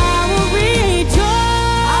I will rejoice. I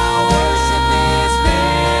worship His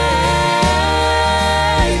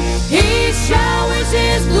name. He showers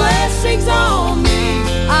His blessings on me.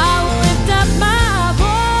 I will lift up my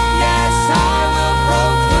voice. Yes, I will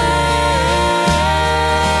proclaim.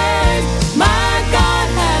 My God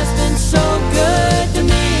has been so good to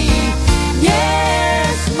me.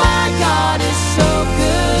 Yes, my God is so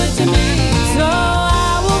good to me. So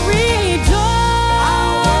I will rejoice. I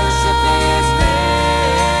worship His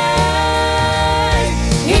name.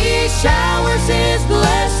 He showers His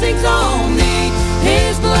blessings on me.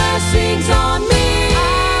 His blessings on me.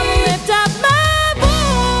 I will lift up my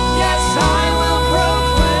voice. Yes, I will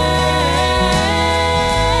proclaim.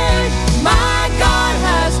 My God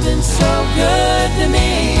has been so good to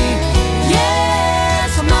me.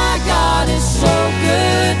 Yes, my God is so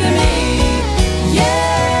good to me.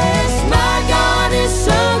 Yes, my God is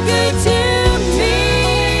so good to me.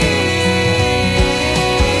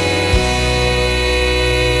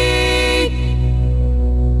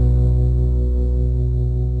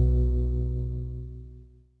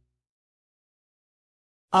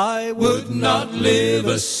 I would not live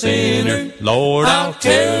a sinner, Lord, I'll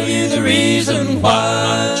tell you the reason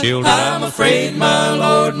why. Children, I'm afraid my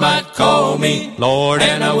Lord might call me, Lord,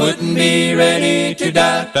 and I wouldn't be ready to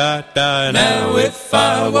die. Now if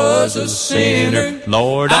I was a sinner,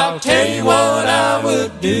 Lord, I'll tell you what I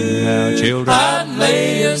would do. Now, children, I'd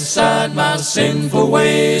lay aside my sinful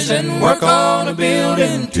ways and work on a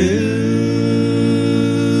building too.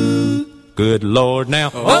 Good Lord, now,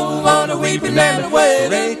 oh, what a weeping and a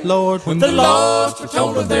wailing, Lord, when the lost were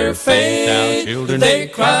told of their fate. Now, children, they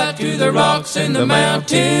cried to the rocks and the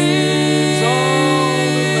mountains.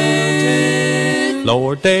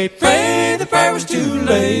 Lord, they prayed, the prayer was too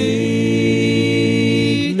late.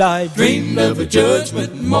 I dreamed of a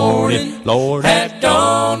judgment morning, Lord, at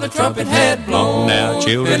dawn the trumpet had blown. Now,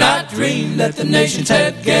 children, I dreamed that the nations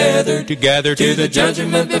had gathered together to the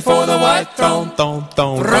judgment before the white throne.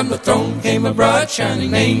 From the throne came a bright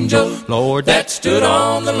shining angel, Lord, that stood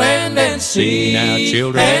on the land and sea. Now,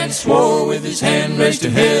 children, and swore with his hand raised to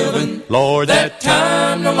heaven, Lord, that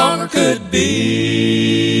time no longer could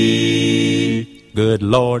be. Good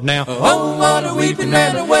Lord, now, oh, what a weeping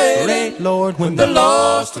and a wailing, Lord, when the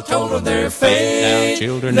lost were told of their fate. Now,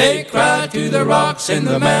 children, they cried to the rocks and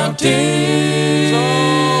the mountains.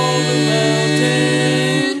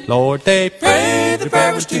 Lord, they prayed, the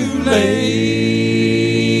prayer was too late.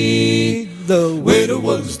 The widow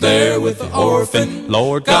was there with the orphan,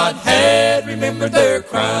 Lord, God had remembered their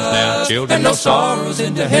cries. Now, children, and no sorrows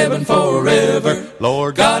into heaven forever,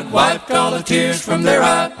 Lord, God wiped all the tears from their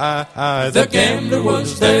eyes. The gambler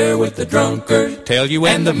was there with the drunkard, tell you,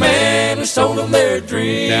 and the man who sold them their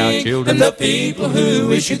dreams. Now, children, and the people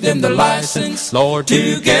who issued them the license, Lord,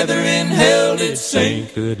 together in hell did sing.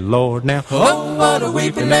 Good Lord, now, oh, what a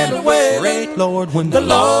weeping and a wailing, Lord, when the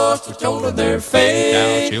lost were told of their fate.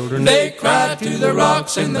 Now, children, they cried to the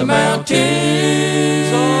rocks and the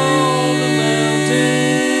mountains. All the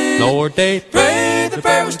mountains. Lord, they prayed, the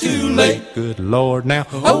prayer was too late. Good Lord, now,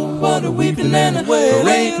 oh, what a weeping and a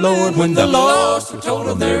wailing, Lord, when the lost were told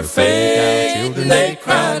of their fate. Now, children, they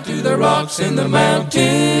cried to the rocks and the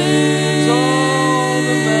mountains. All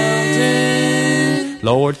the mountains.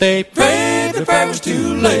 Lord, they prayed, the prayer was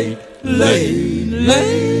too late.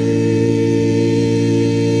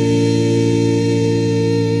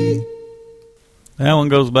 That one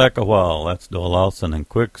goes back a while. That's Doyle Lawson and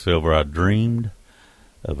Quicksilver. I dreamed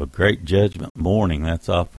of a great judgment morning. That's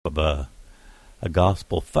off of a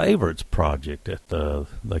gospel favorites project that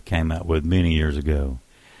they came out with many years ago.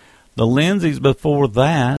 The Lindsays before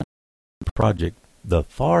that, project The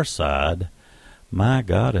Far Side, My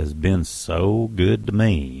God Has Been So Good to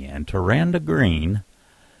Me. And Taranda Green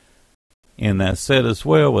in that set as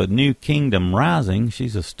well with New Kingdom Rising.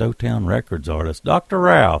 She's a Stowtown Records artist. Dr.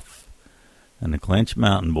 Ralph and the Clinch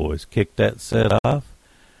Mountain Boys kicked that set off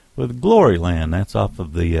with Gloryland. That's off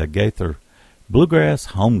of the Gaither Bluegrass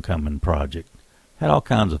Homecoming Project. Had all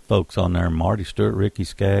kinds of folks on there. Marty Stewart, Ricky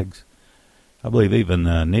Skaggs. I believe even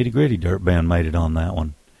Nitty Gritty Dirt Band made it on that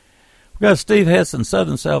one. We've got Steve Hess and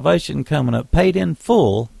Southern Salvation coming up, Paid in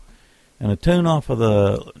Full, and a tune off of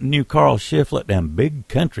the new Carl Shiflett and Big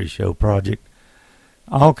Country Show project.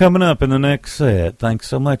 All coming up in the next set. Thanks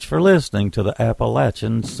so much for listening to the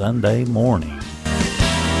Appalachian Sunday Morning.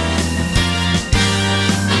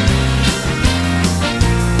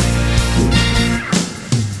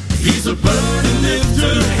 He's a burden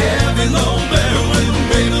lifter, heavy load bearer, when the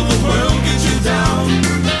weight of the world gets you down.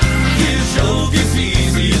 His yoke is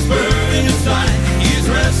easy, his burden is light, his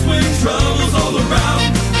rest when trouble's all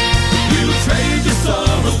around. You trade your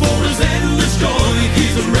sorrow for his endless joy,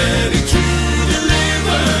 he's ready to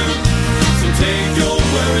deliver. So take your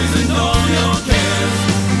worries and all your cares,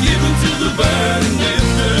 give them to the burden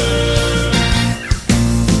lifter.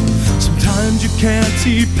 Sometimes you can't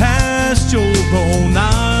see past your own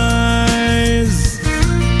eyes,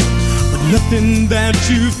 but nothing that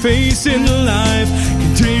you face in life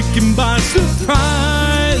can take him by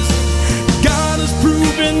surprise. God has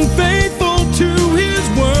proven faithful to his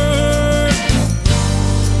word,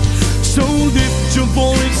 so lift your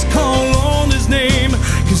voice, call on his name,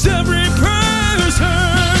 'cause every prayer's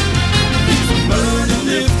heard. He's a burden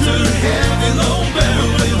lifter, heavy load bearer,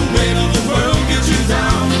 when the weight of the world gets you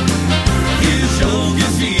down. His yoke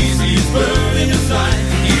is easy, his burden is light,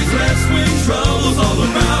 his rest when trouble's all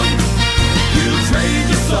around. You trade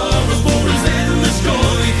your sorrow for his endless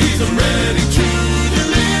joy, he's ready to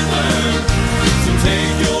deliver. So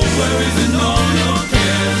take your worries and all your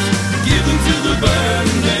cares, give them to the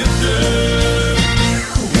burden lifter.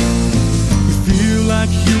 You feel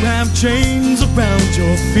like you have chains around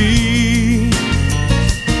your feet,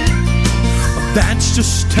 but that's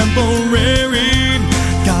just temporary.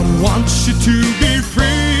 God wants you to be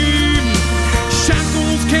free.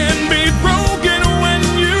 Shackles can be broken when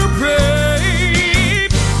you pray.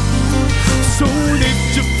 So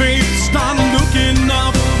lift your faith, start looking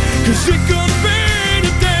up, 'cause it could be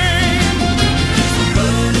today. The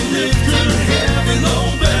burden lifter, heavy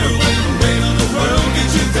load bearer, when the weight of the world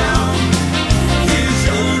gets you down. His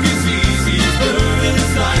yoke is easy, his burden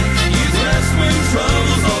is light, his rest when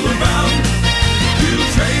trouble's all around. You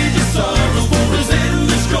trade your sorrow for his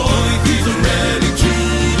endless joy, he's ready to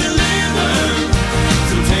deliver.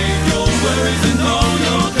 So take your worries and all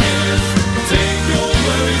your cares, take your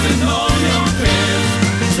worries and all your cares,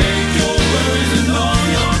 take your worries and all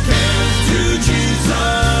your cares to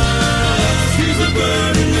Jesus. He's a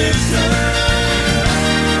burden lifter.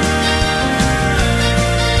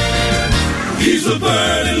 He's a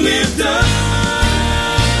burden lifter.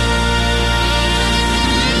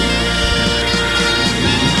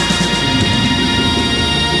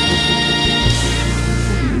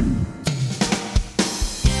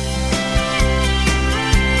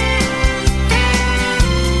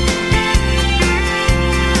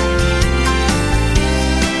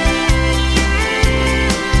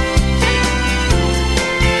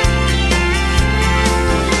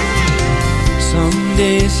 Some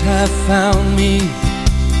days have found me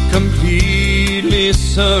completely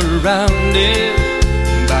surrounded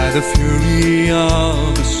by the fury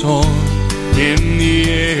of the storm in the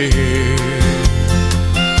air,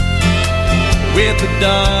 with the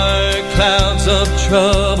dark clouds of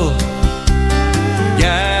trouble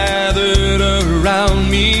gathered around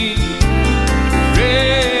me,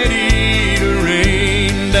 ready to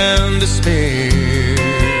rain down despair.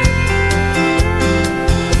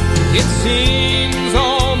 It seems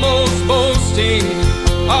almost boasting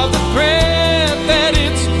of the threat that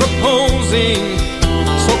it's proposing,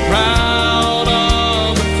 so proud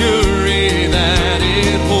of the fury that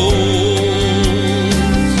it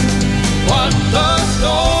holds. What the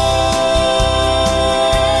storm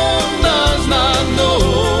does not know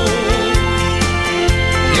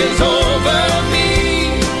is over me.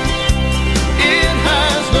 It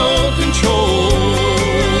has no control.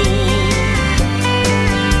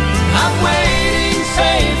 I'm waiting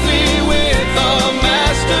safely with the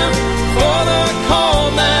Master for the call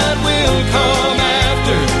that will come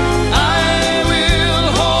after. I will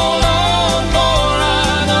hold on, for I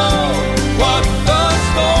know what the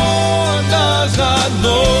storm does not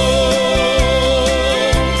know.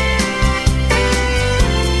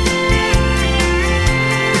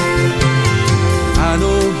 I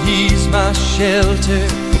know he's my shelter,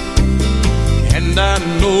 and I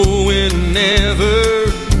know whenever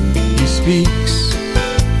he speaks,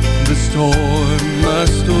 the storm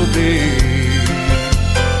must obey.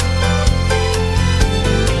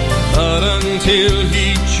 But until he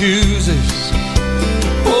chooses,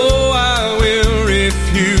 oh, I will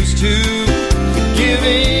refuse to give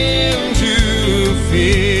in to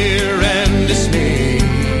fear and dismay.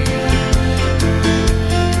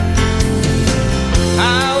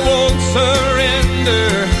 I won't surrender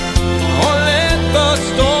or let the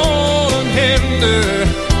storm hinder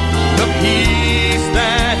the peace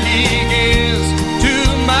that he gives to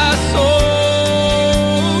my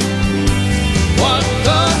soul. What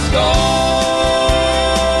the storm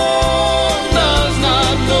does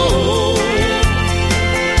not know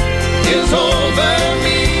is over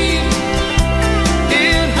me.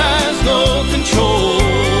 It has no control.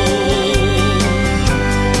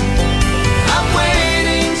 I'm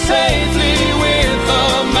waiting safely with the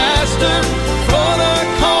Master for the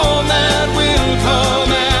calm that will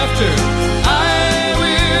come after. I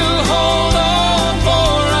will hold on,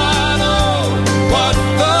 for I know what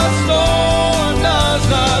the storm does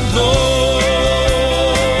not know.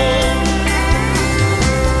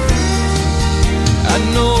 I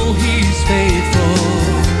know he's faithful,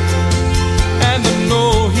 and I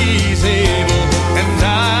know he's able, and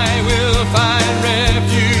I will find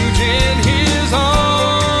refuge in his arms.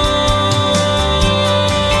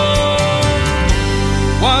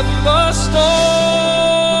 What the storm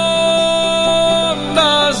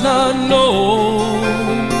does not know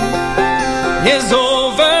is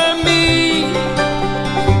over me.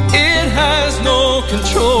 It has no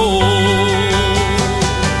control.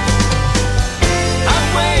 I'm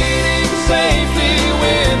waiting safely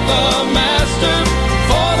with the Master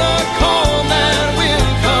for the calm that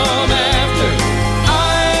will come after.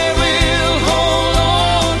 I will hold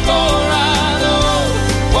on, for I know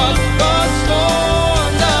what the storm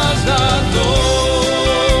does not know.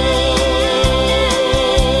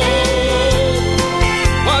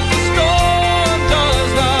 What the storm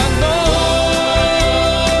does not know.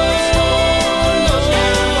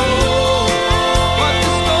 What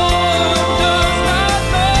the storm does not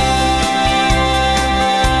know.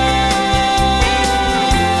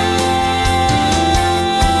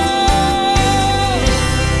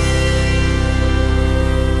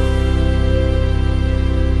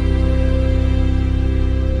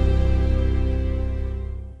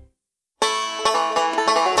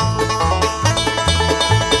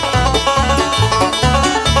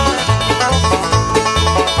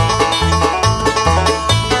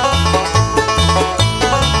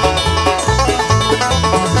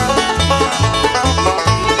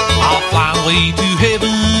 I'll fly away to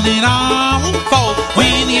heaven and I won't fall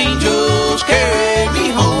when the angels carry me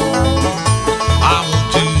home. I want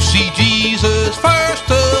to see Jesus first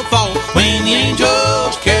of all when the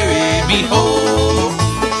angels carry me home.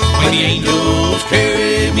 When the angels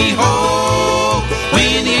carry me home.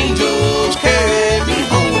 When the angels carry me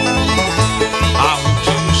home. I want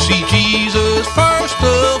to see Jesus first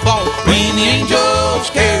of all when the angels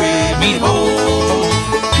carry me home.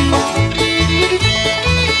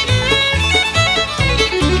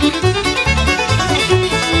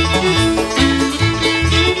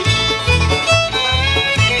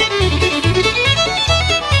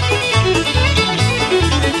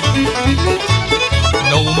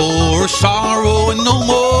 No more sorrow and no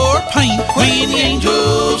more pain when the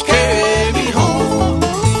angels carry me home.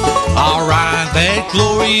 I'll ride that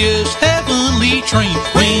glorious heavenly train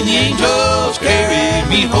when the angels carry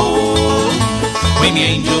me home. When the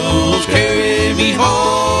angels carry me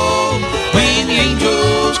home. When the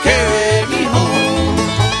angels carry me home.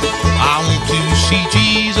 I want to see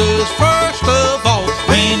Jesus first of all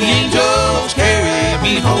when the angels carry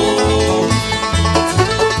me home.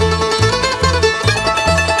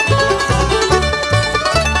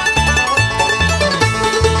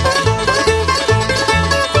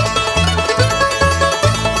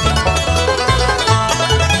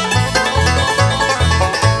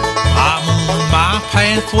 I'm on my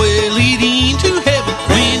pathway leading to heaven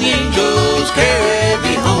when the angels carry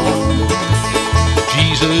me home.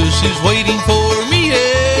 Jesus is waiting for me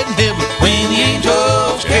in heaven when the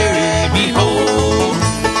angels carry me home.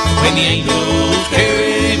 When the angels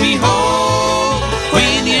carry me home.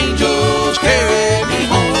 When the angels carry me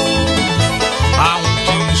home. I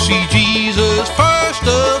want to see Jesus first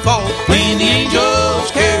of all when the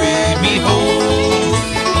angels carry me home.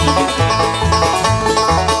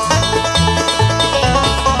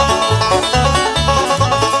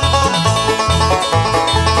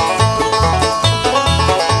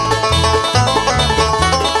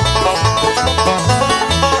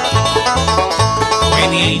 When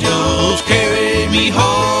the angels carry me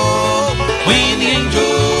home. When the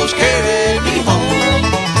angels carry me home.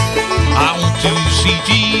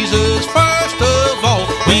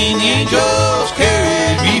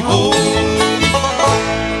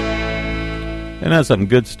 And that's some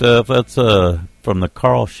good stuff. That's from the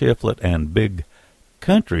Carl Shiflett and Big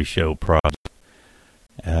Country Show project.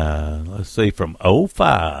 Let's see, from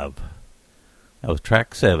 05. That was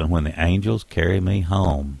track 7, When the Angels Carry Me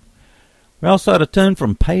Home. We also had a tune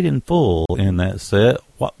from Paid in Full in that set,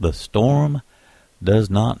 What the Storm Does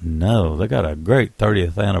Not Know. They got a great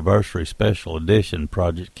 30th anniversary special edition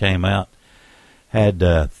project came out. Had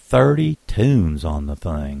 30 tunes on the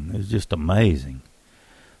thing. It was just amazing.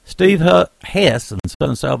 Steve Hess and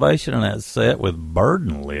Southern Salvation in that set with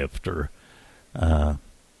Burden Lifter. That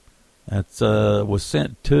was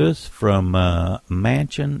sent to us from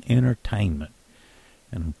Mansion Entertainment.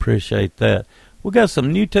 And appreciate that. We got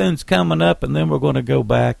some new tunes coming up, and then we're going to go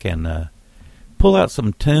back and pull out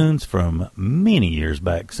some tunes from many years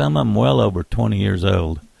back. Some of them well over 20 years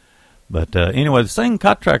old. But anyway, the Singing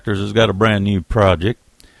Contractors has got a brand new project.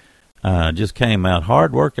 Just came out.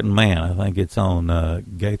 Hard Working Man. I think it's on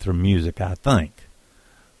Gaither Music, I think.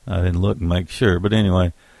 I didn't look and make sure. But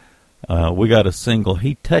anyway, we got a single,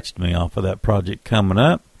 He Touched Me, off of that project coming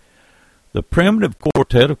up. The Primitive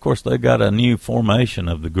Quartet, of course, they got a new formation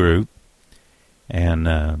of the group.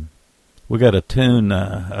 And we got a tune,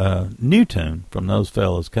 new tune from those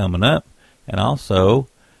fellas coming up. And also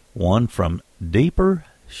one from Deeper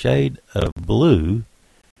Shade of Blue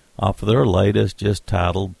off of their latest, just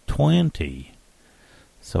titled 20.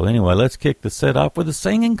 So anyway, let's kick the set off with the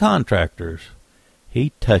Singing Contractors.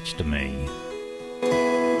 He Touched Me.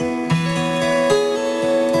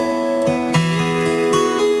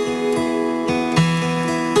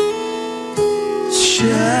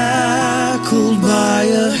 Shackled by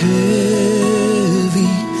a heavy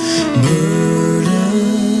burden,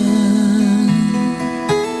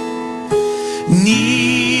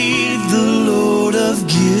 need the load of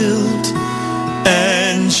guilt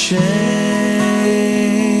and shame.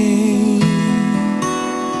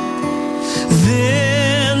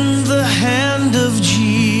 Then the hand of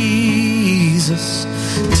Jesus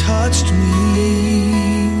touched me,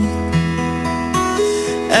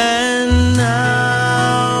 and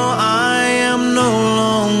now I am no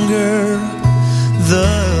longer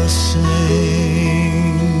the same.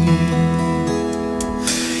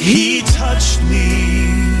 He touched me,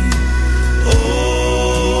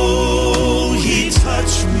 oh, he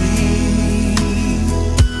touched me,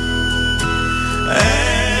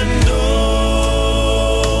 and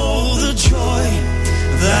oh, the joy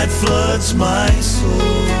that floods my soul.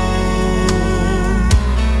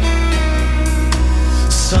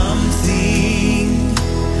 Something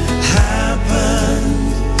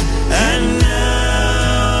happened, and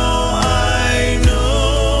now I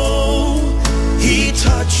know he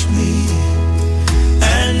touched me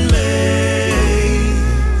and made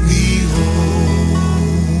me whole.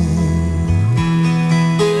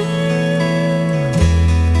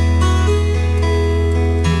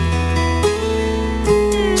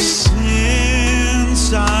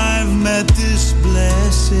 Since I've met this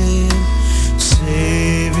blessed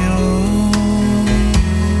Savior,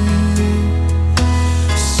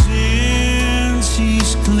 since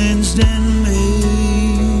he's cleansed and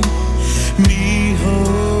made me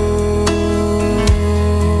whole,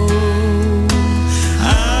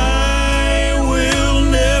 I will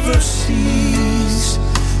never cease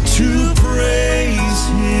to praise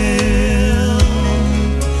him.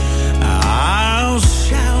 I'll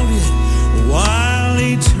shout it while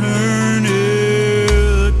eternity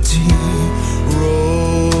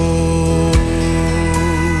rolls.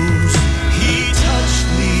 He touched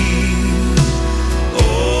me,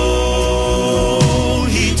 oh,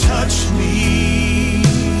 he touched me,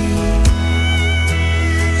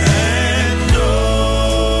 and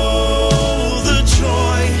oh, the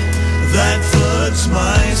joy that floods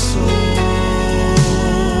my soul.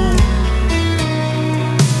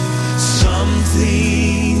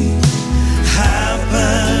 Something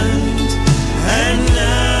happened, and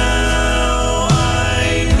now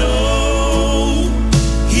I know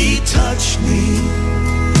he touched me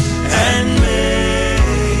and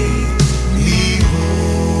made me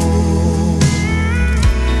whole.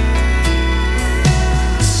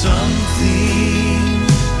 Something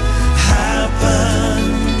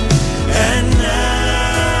happened, and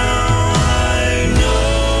now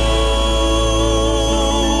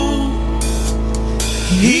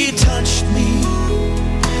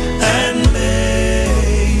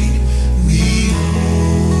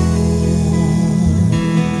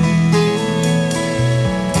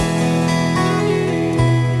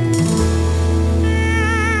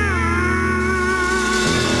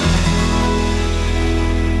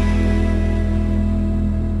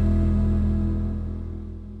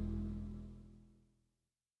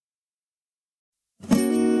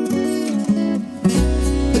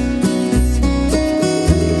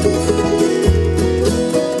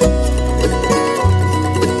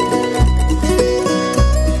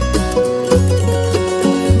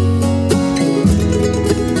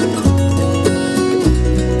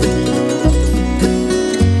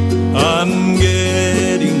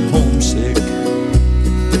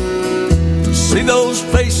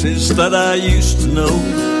that I used to know,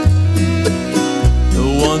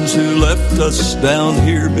 the ones who left us down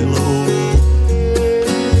here below.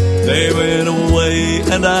 They went away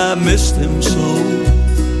and I missed them so.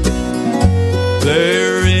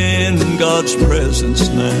 They're in God's presence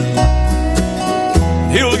now.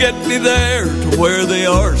 He'll get me there to where they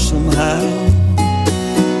are somehow,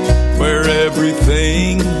 where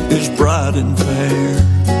everything is bright and fair,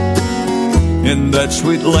 in that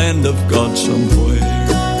sweet land of God somewhere.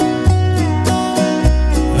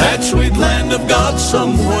 That sweet land of God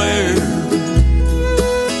somewhere.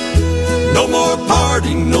 No more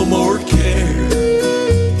parting, no more care,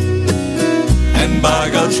 and by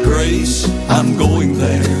God's grace I'm going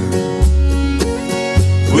there,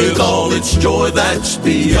 with all its joy that's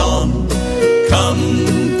beyond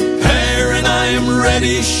compare. And I am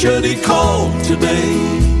ready should He call today.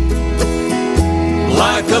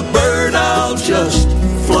 Like a bird I'll just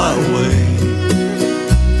fly away,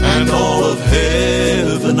 and all of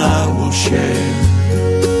heaven I will share,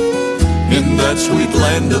 in that sweet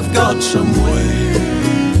land of God somewhere.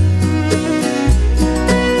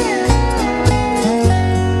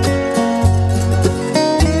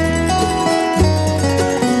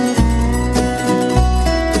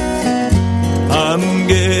 I'm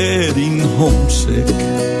getting homesick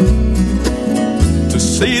to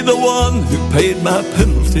see the one who paid my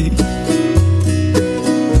penalty,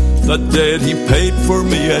 the debt He paid for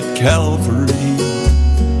me at Calvary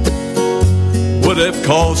would have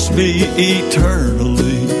cost me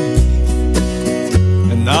eternally.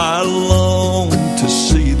 And I long to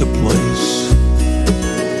see the place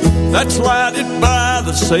that's lighted by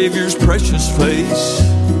the Savior's precious face,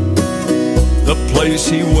 the place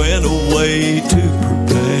He went away to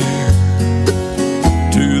prepare,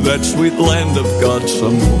 to that sweet land of God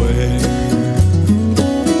somewhere.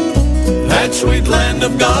 That sweet land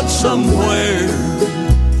of God somewhere.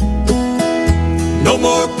 No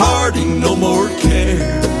more parting, no more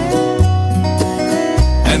care,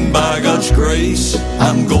 and by God's grace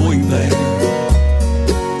I'm going there,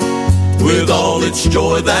 with all its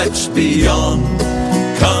joy that's beyond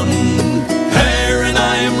compare. And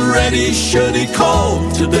I am ready should He call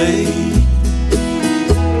today.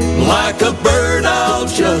 Like a bird I'll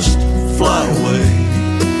just fly away,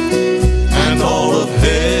 and all of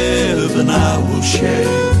heaven I will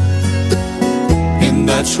share, in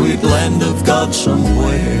that sweet land of God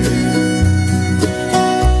somewhere.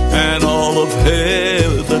 And all of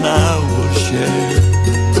heaven I will share,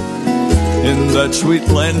 in that sweet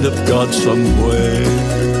land of God somewhere.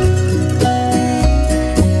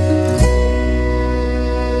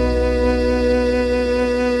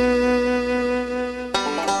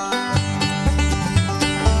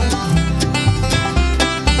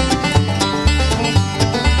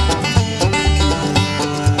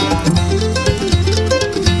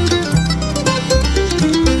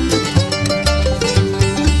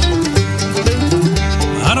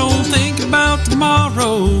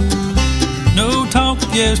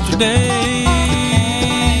 Yesterday,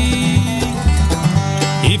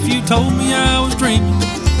 if you told me I was dreaming,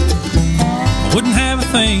 I wouldn't have a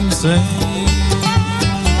thing to say.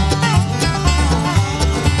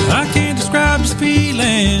 I can't describe this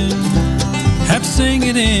feeling, have to sing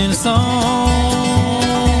it in a song.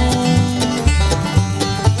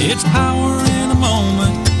 It's power in a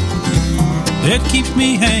moment that keeps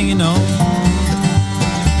me hanging on.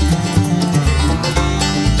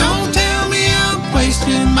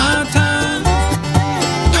 Wasting my time.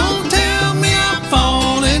 Don't tell me I'm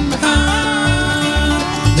falling behind.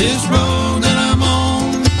 This road that I'm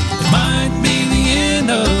on, it might be the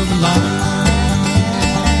end of the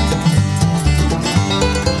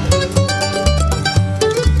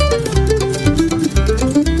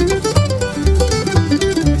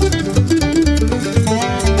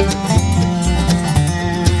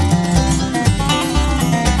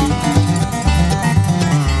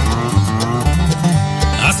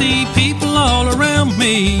see people all around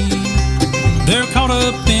me, they're caught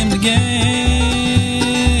up in the game,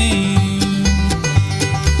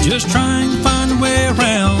 just trying to find a way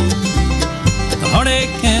around the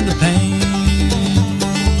heartache and the pain.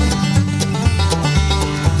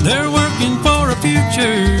 They're working for a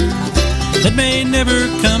future that may never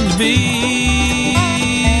come to be.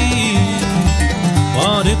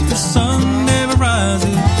 What if the sun never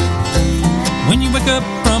rises when you wake up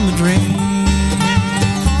from the dream?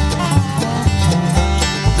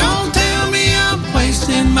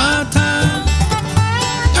 Wasting my time.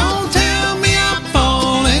 Don't tell me I'm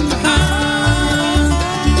falling behind.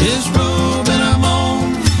 This road that I'm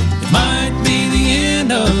on, it might be the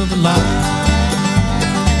end of the line.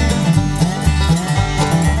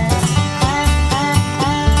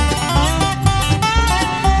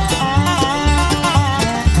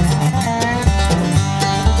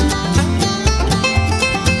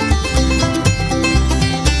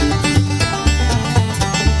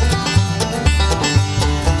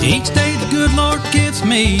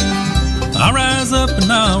 me. I'll rise up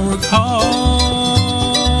and I'll work hard.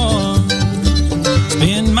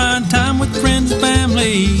 Spend my time with friends and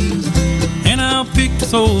family, and I'll pick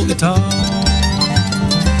this old guitar.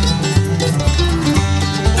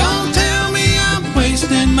 Don't tell me I'm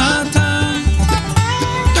wasting my time.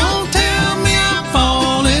 Don't tell me I'm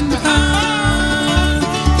falling behind.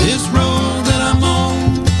 This road that I'm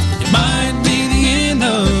on, it might be the end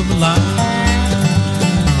of the line.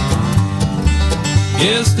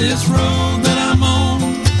 Yes, this road that I'm on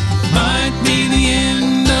might be the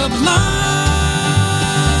end of the line.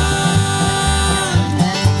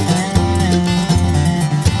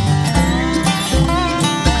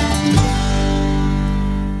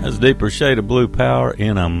 That's Deeper Shade of Blue Power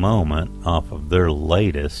in a Moment off of their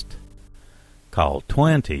latest called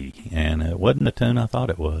 20. And it wasn't the tune I thought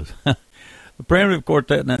it was. The Primitive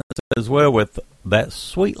Quartet as well with That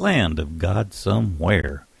Sweet Land of God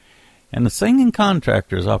Somewhere. And the Singing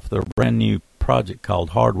Contractors off their brand new project called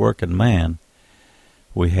Hard Working Man.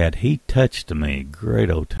 We had He Touched Me.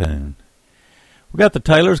 Great old tune. We got the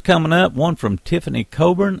Taylors coming up. One from Tiffany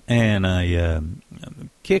Coburn and a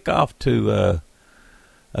kickoff to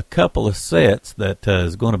a couple of sets that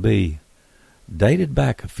is going to be dated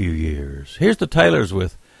back a few years. Here's the Taylors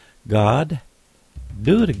with God,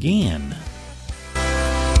 Do It Again.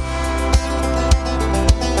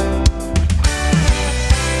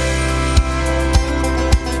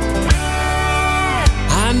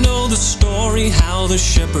 I know the story, how the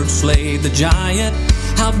shepherd slayed the giant,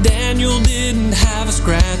 how Daniel didn't have a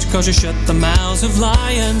scratch 'cause you shut the mouths of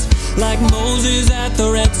lions. Like Moses at the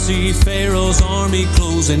Red Sea, Pharaoh's army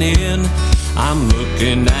closing in. I'm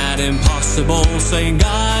looking at impossible, saying,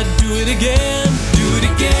 God, do it again, do it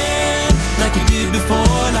again. Like you did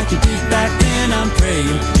before, like you did back then, I'm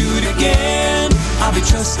praying, do it again. I'll be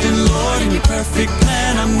trusting, Lord, in your perfect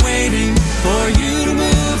plan. I'm waiting for you to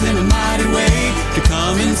move in a mighty way, to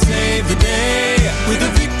come and save the day. With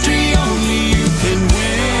a victory only you can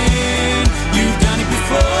win. You've done it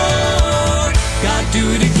before, God,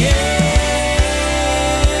 do it again.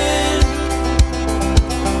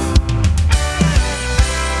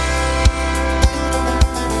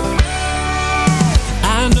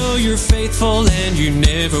 I know you're faithful and you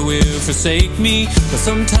never will forsake me, but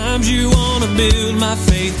sometimes you want to build my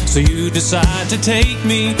faith, so you decide to take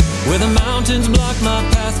me where the mountains block my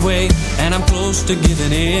pathway and I'm close to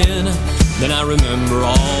giving in. Then I remember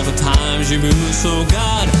all the times you moved, so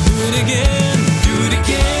God, do it again, do it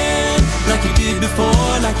again. Like you did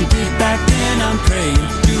before, like you did back then, I'm praying,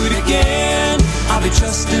 do it again. I'll be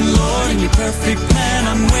trusting, Lord, in your perfect plan.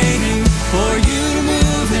 I'm waiting for you to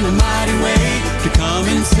move in a mighty way, to come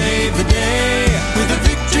and save the day. With a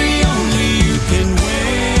victory only you can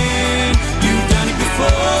win. You've done it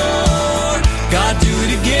before, God, do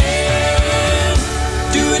it again,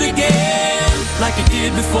 do it again. Like you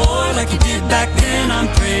did before, like you did back then, I'm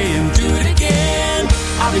praying, do it again.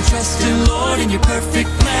 I'll be trusting, Lord, in your perfect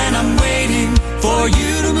plan. I'm waiting for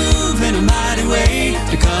you to move in a mighty way,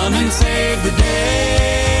 to come and save the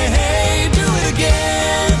day. Do it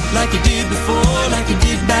again. Like you did before, like you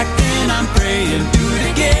did back then, I'm praying, do it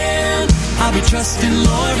again. I'll be trusting,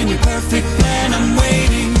 Lord, in your perfect plan. I'm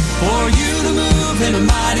waiting for you to move in a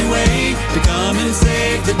mighty way, to come and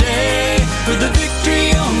save the day. For the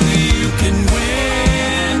victory only you can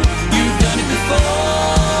win. You've done it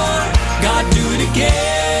before, God, do it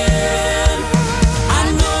again. I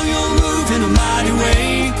know you'll move in a mighty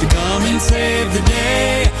way, to come and save the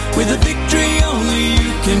day. With a victory only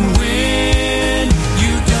you can win.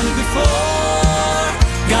 You've done it before,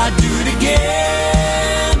 God, do it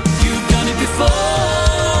again. You've done it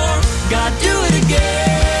before, God, do it again.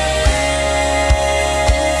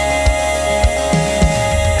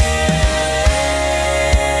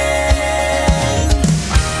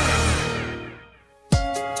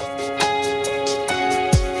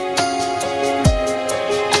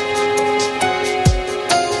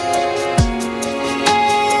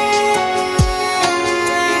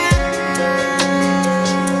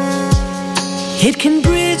 It can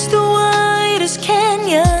bridge the widest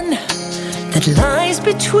canyon that lies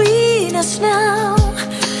between us now.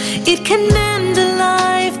 It can mend a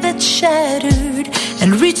life that's shattered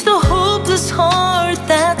and reach the hopeless heart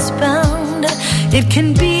that's bound. It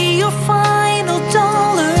can be your final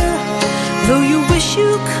dollar, though you wish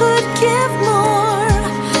you could give more,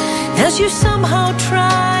 as you somehow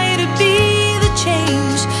try to be the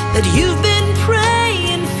change that you've been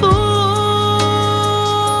praying for.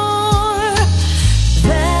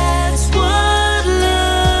 That's what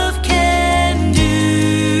love can do.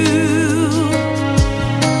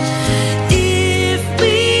 If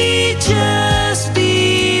we just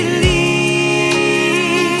believe,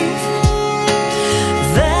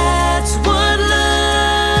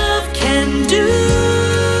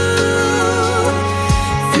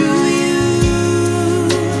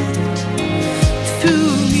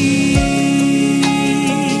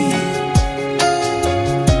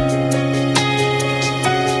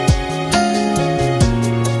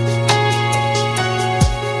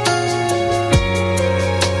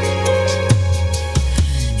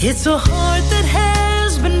 It's a heart that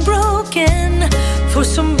has been broken for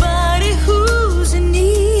somebody who's in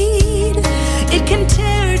need. It can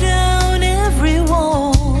tear down every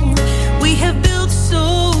wall we have built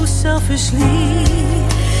so selfishly.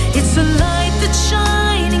 It's a light that's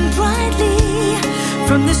shining brightly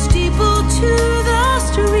from the steeple to the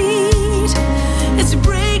street. It's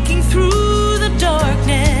breaking through the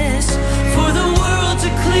darkness for the world to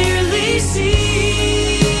clearly see.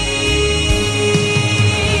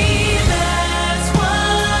 That's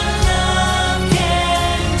what love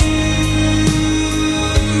can do.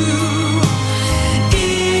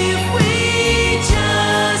 If we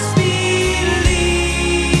just believe.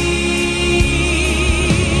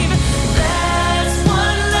 That's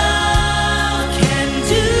what love can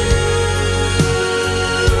do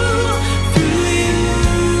through you,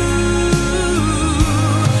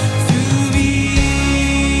 through me.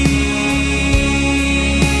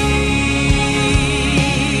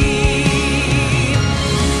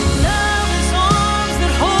 Love is arms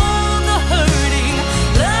that hold the hurting.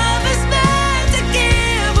 Love is meant to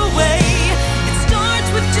give away. It starts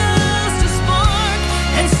with just a spark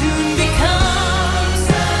and soon becomes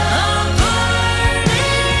a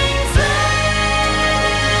burning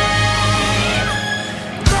flame.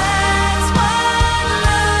 That's what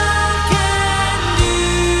love can do.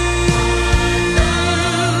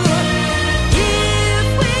 If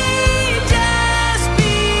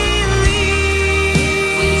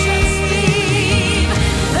we just believe,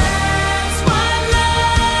 that's what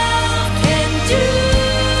love can do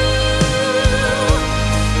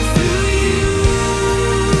through you,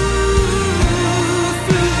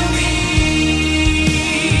 through me.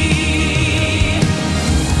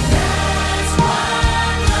 That's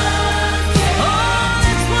what love can do.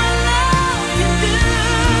 That's what love can do.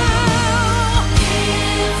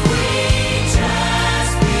 If we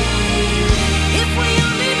just believe, if we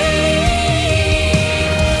only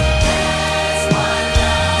believe, that's what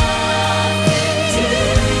love can do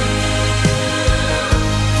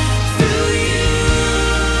through you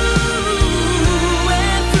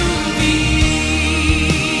and through me.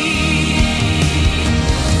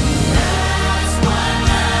 That's what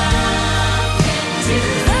love can do.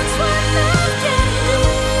 That's what love can do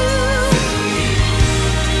through you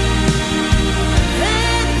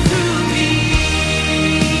and through me.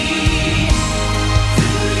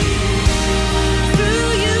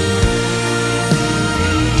 Through you,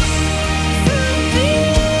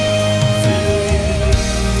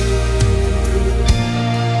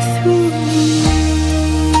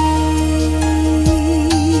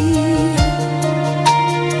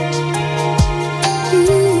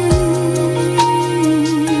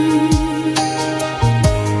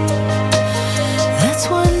 that's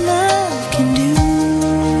what love can do.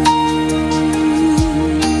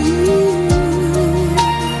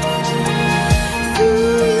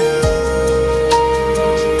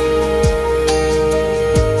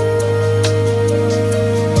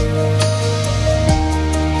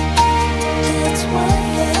 That's what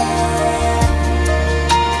love.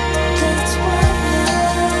 That's what love.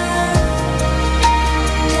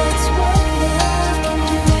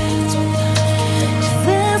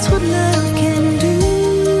 That's what love can do. That's what love can do.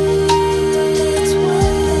 That's what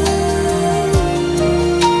love.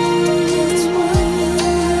 That's what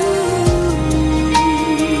love.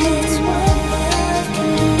 That's what love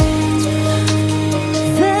can do.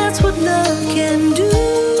 That's what love can do.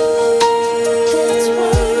 That's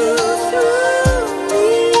what through me.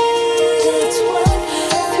 That's what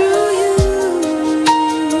through you.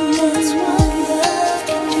 That's what love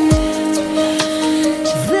can do.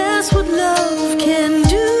 That's what love can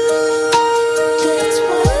do. That's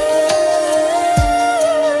what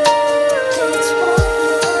that's what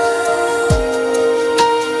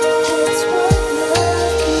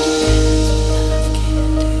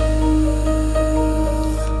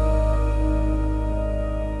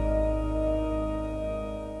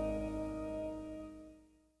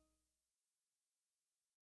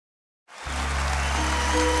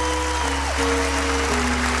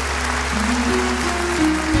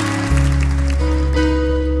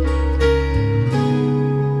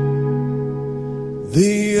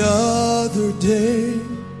The other day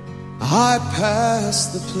I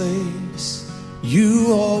passed the place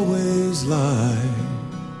you always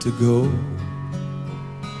like to go,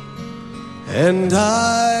 and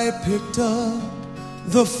I picked up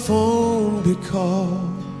the phone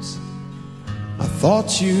because I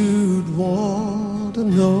thought you'd want to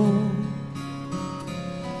know.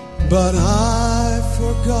 But I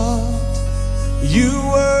forgot you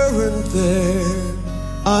weren't there.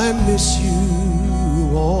 I miss you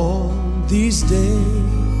on these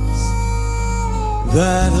days.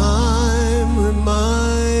 that I'm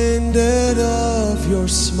reminded of your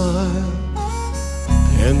smile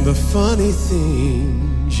and the funny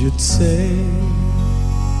things you'd say.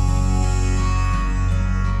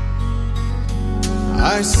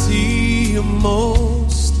 I see you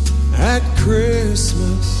most at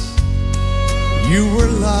Christmas. You were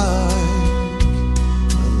like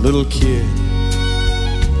a little kid.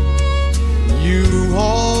 You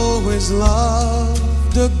always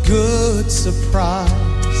loved a good surprise.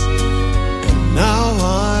 And now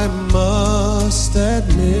I must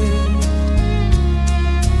admit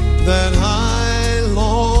that I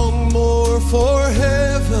long more for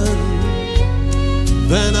heaven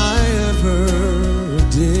than I ever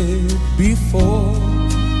did before.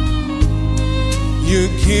 You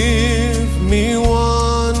give me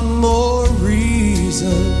one more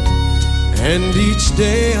reason, and each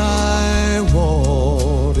day I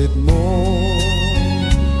want it more.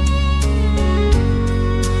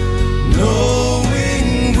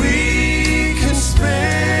 Knowing we can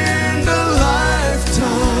spend a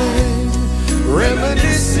lifetime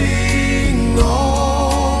reminiscing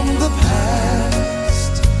on the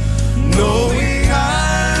past, knowing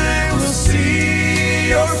I will see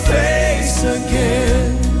your face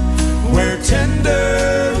again where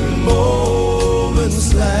tender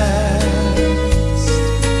moments last.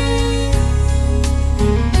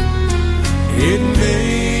 It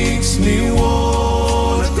makes me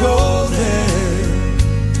want to go there,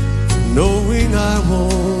 knowing I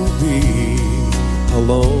won't be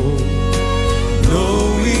alone.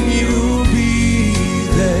 Knowing you'll be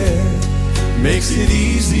there makes it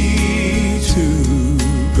easy to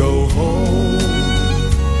go home.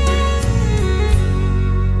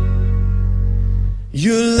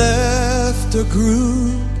 You left a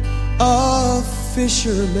group of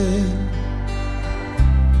fishermen.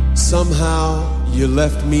 Somehow you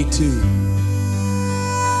left me too.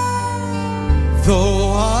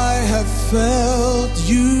 Though I have felt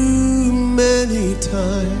you many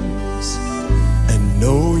times and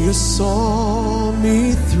know you saw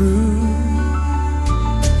me through,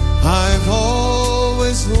 I've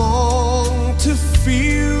always longed to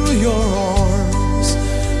feel your arms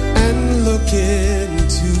and look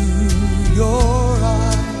into your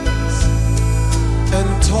eyes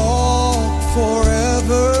and talk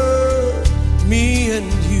forever, me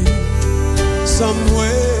and you,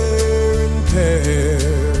 somewhere in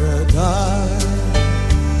paradise.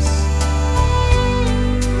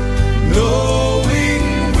 Knowing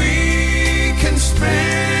we can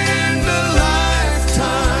spend a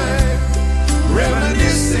lifetime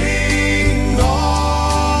reminiscing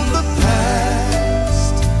on the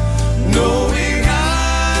past, knowing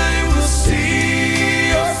I will see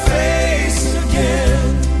your face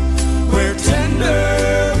again where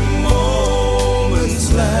tender moments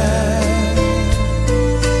last.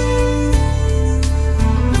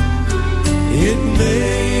 It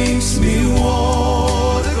makes me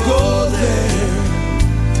want to go there,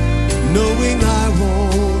 knowing I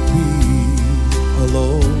won't be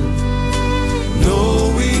alone.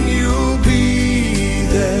 Knowing you'll be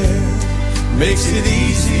there makes it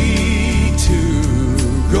easy to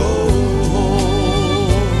go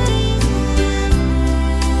home.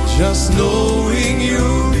 Just knowing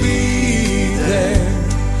you'll be there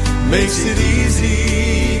makes it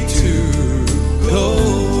easy to go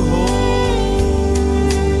home.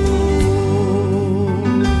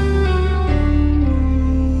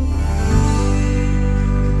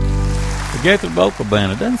 The Gaither Vocal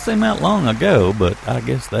Band, it doesn't seem that long ago, but I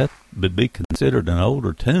guess that would be considered an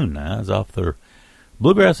older tune now. It's off their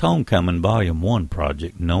Bluegrass Homecoming Volume 1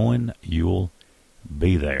 project, Knowing You'll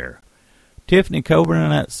Be There. Tiffany Coburn in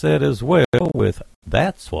that set as well with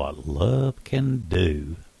That's What Love Can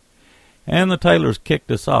Do. And the Taylors kicked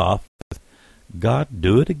us off with God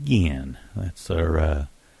Do It Again. That's our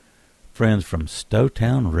friends from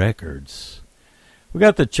Stowtown Records. We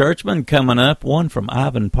got the Churchmen coming up, one from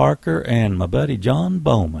Ivan Parker and my buddy John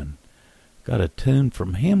Bowman. Got a tune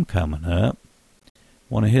from him coming up.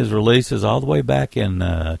 One of his releases all the way back in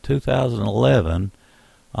 2011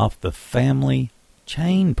 off the Family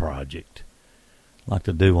Chain Project. I'd like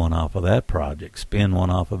to do one off of that project, spin one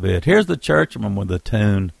off of it. Here's the Churchmen with the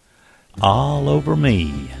tune All Over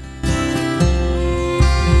Me.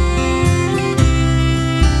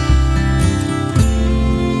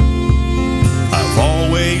 I've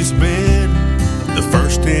always been the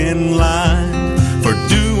first in line for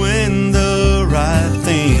doing the right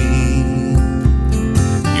thing.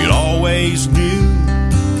 You always knew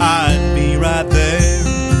I'd be right there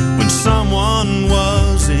when someone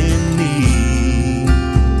was in need.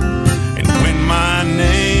 And when my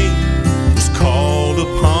name was called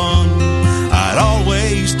upon, I'd always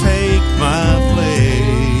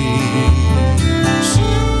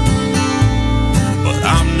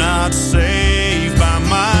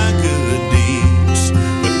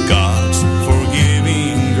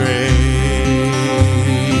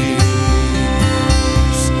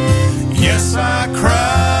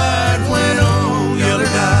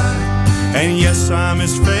And yes, I'm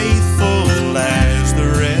as faithful as the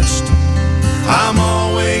rest. I'm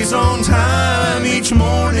always on time each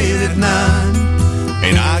morning at 9,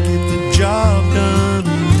 and I get the job done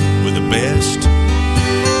with the best.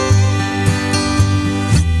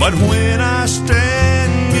 But when I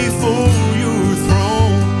stand before your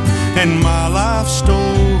throne and my life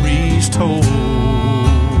story's told,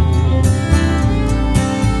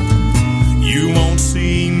 you won't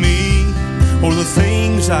see me or the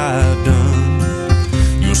things I've done.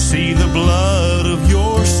 You'll see the blood of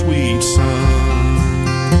your sweet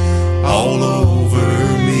Son all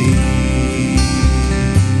over me.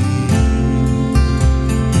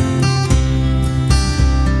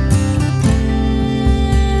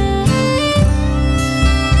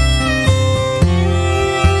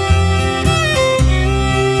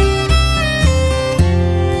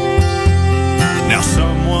 Now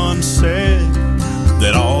someone said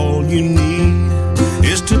that all you need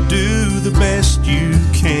is to do the best you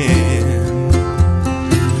can.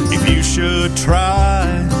 If you should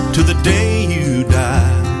try to the day you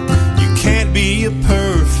die, you can't be a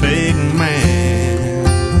perfect man.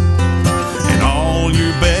 And all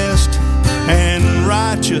your best and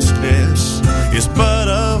righteousness is but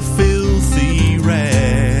a filthy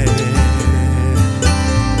rag.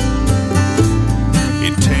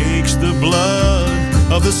 It takes the blood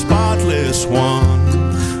of the spotless one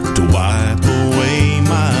to wipe away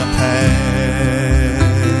my past.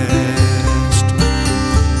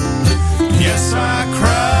 Yes, I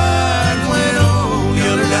cried when old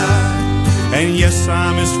Yeller died, and yes,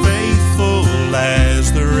 I'm as faithful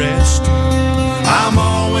as the rest. I'm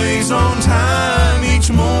always on time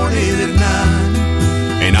each morning at 9,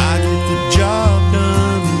 and I get the job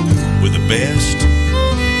done with the best.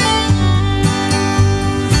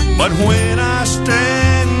 But when I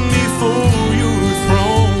stand before your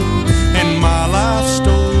throne and my life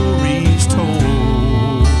story's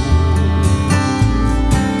told,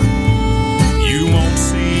 you won't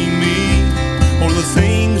see me or the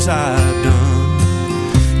things I've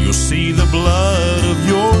done. You'll see the blood of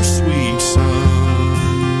your sweet Son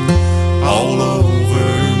all over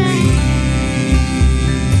me,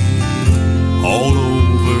 all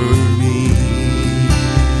over me,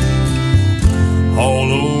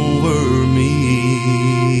 all over me.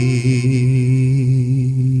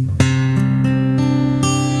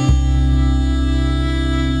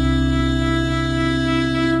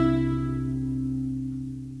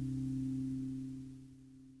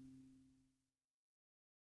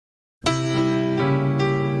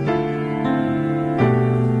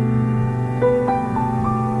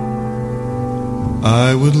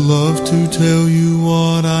 I would love to tell you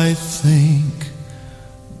what I think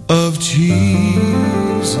of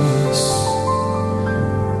Jesus,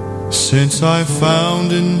 since I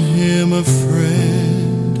found in him a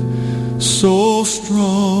friend so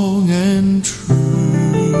strong and true.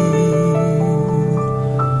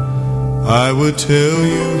 I would tell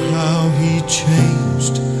you how he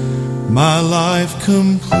changed my life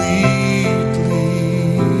completely.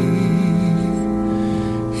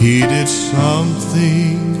 He did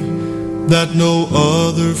something that no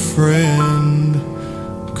other friend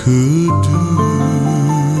could do.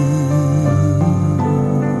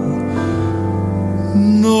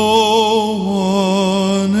 No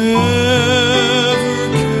one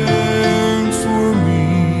ever cared for me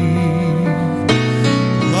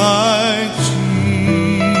like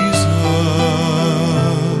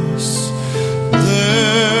Jesus.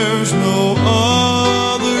 There's no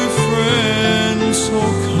other friend so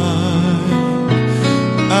kind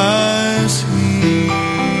as he.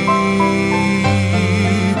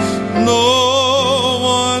 No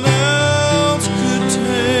one else could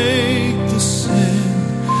take the sin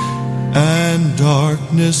and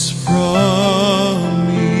darkness from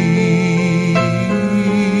me.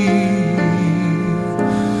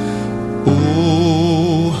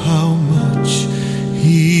 Oh, how much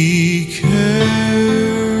he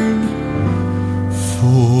cared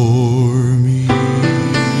for me.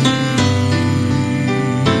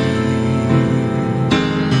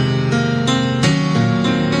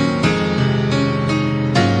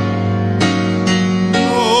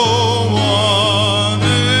 No one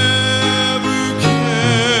ever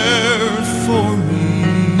cared for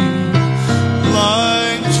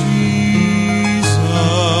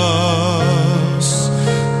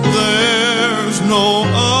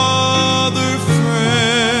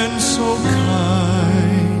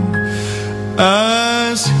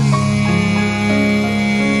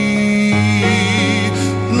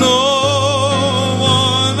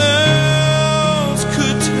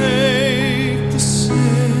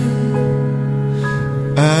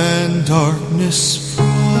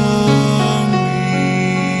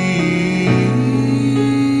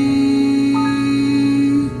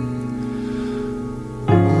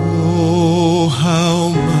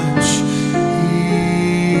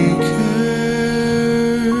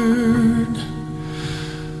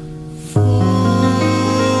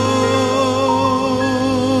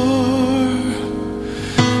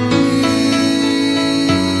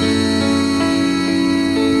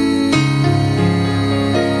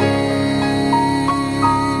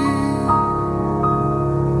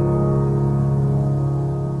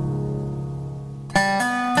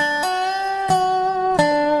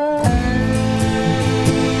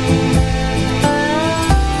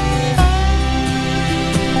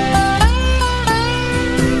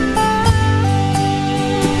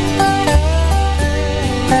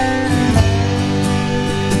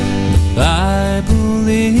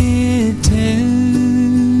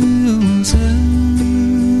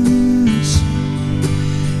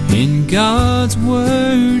in God's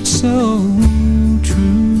word so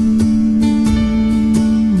true.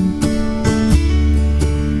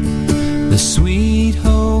 The sweet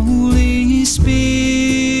Holy Spirit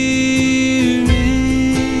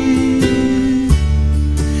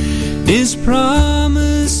is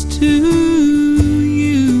promised to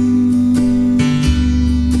you.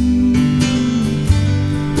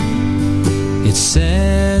 It's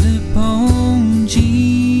set upon Jesus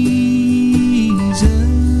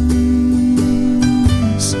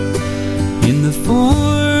in the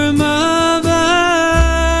form of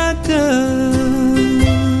a dove.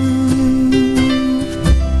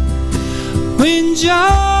 When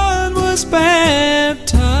John was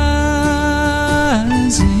baptizing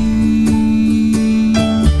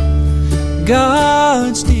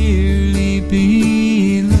God's dearly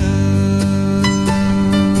beloved,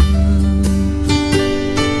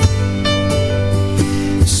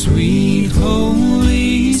 sweet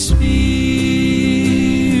Holy Spirit,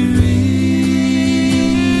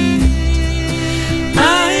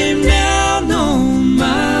 I'm down on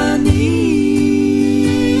my knees.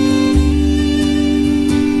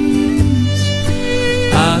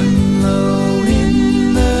 I'm low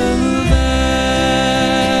in the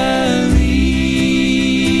valley.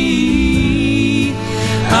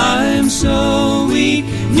 I'm so weak,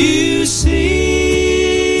 you see,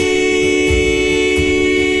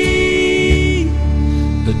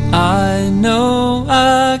 but I know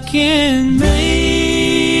I can make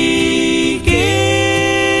it,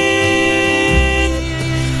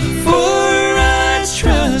 for I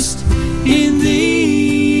trust in thee.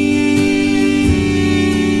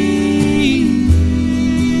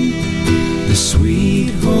 The sweet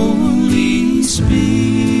Holy Spirit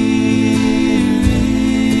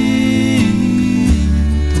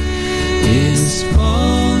is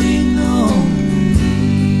falling on me.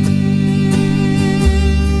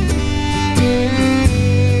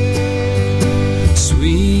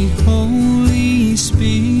 Sweet Holy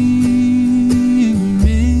Spirit,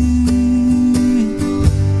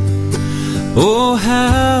 oh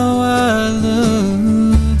how I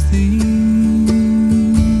love thee.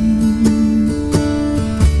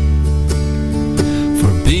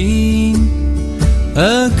 For being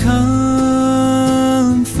a comfort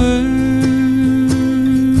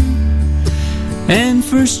and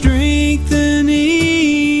for strengthening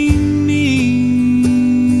me.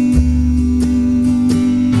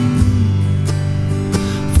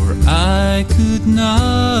 For I could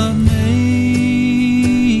not make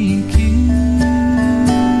it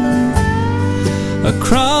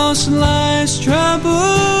across life's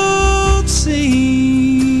troubled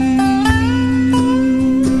sea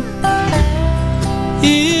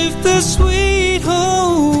if the sweet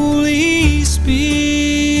Holy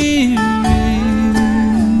Spirit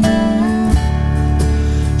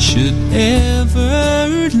should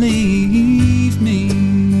ever leave me.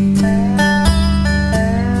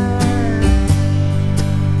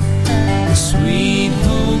 The sweet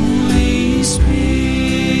Holy Spirit,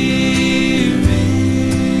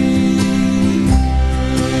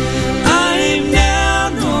 I'm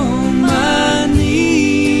down on my knees.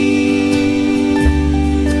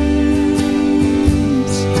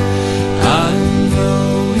 I'm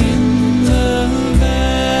low in the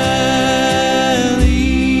valley.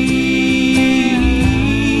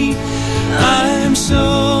 I'm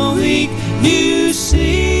so weak, you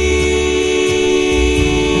see,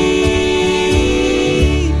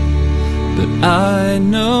 but I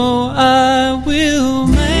know I will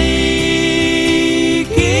make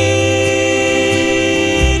it,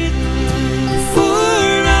 for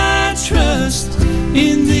I trust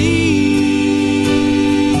in thee.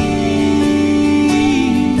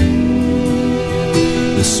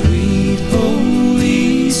 The sweet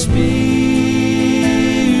Holy Spirit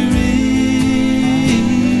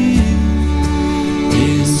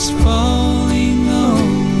is falling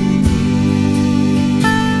on me.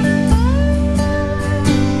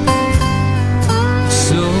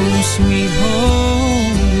 So sweet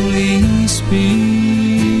Holy Spirit,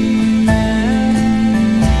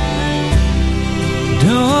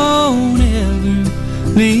 don't ever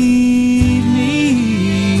leave me.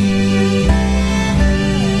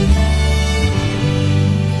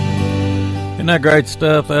 Isn't that great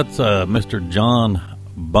stuff? That's Mr. John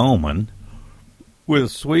Bowman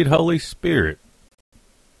with Sweet Holy Spirit.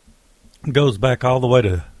 Goes back all the way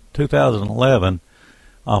to 2011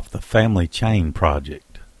 off the Family Chain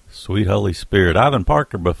Project. Sweet Holy Spirit. Ivan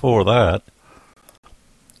Parker before that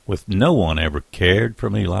with No One Ever Cared for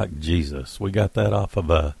Me Like Jesus. We got that off of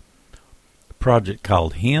a project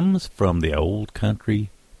called Hymns from the Old Country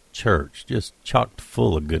Church. Just chocked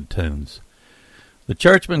full of good tunes. The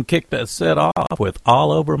Churchmen kicked that set off with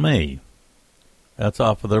All Over Me. That's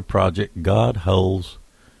off of their project, God Holds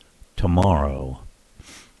Tomorrow.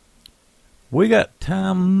 We got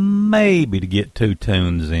time maybe to get 2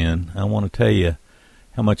 tunes in. I want to tell you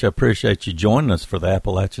how much I appreciate you joining us for the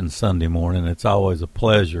Appalachian Sunday morning. It's always a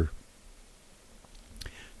pleasure.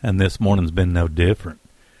 And this morning's been no different.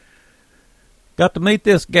 Got to meet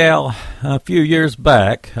this gal a few years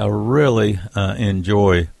back. I really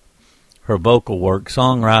enjoy her vocal work,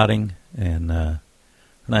 songwriting, and her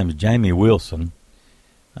name is Jamie Wilson,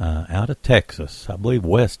 out of Texas, I believe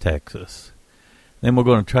West Texas. Then we're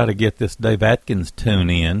going to try to get this Dave Atkins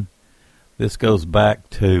tune in. This goes back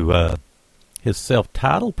to his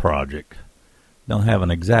self-titled project. Don't have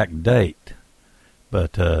an exact date,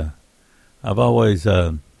 but I've always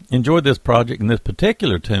enjoyed this project, and this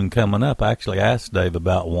particular tune coming up I actually asked Dave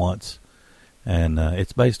about once, and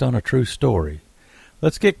it's based on a true story.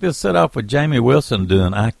 Let's kick this set off with Jamie Wilson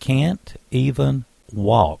doing I Can't Even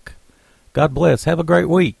Walk. God bless. Have a great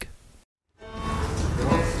week.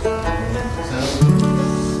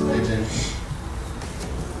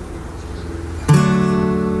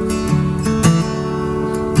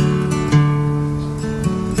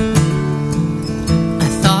 I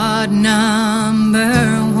thought number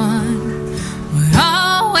one would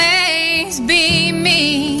always be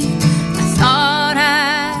me. I thought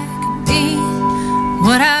I could be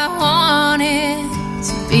what I wanted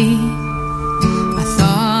to be. I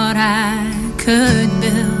thought I could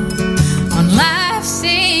build on life's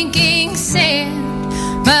sinking sand,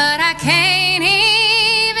 but I can't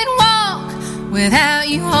even walk without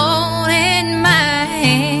you holding my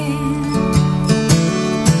hand.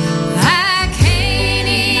 I can't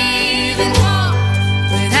even walk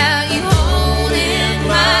without you holding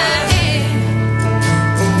my hand.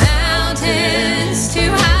 The mountain's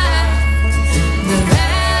too high, the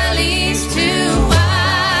valley's too wide.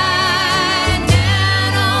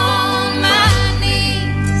 Down on my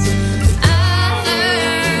knees, I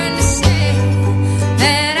learned to say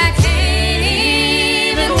that I can't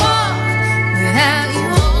even walk without you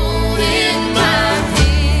holding my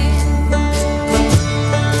hand.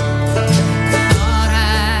 Thought I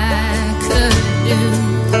could do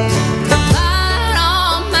a lot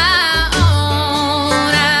on my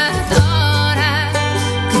own. I thought I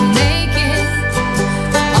could make it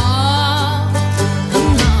all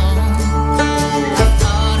alone. I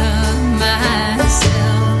thought of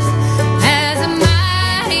myself as a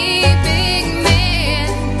mighty big man,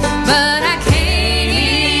 but I can't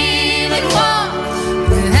even walk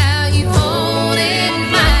without you holding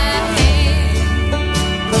my hand.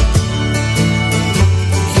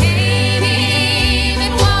 Can't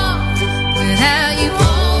even walk without you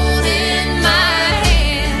holding my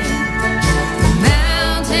hand. The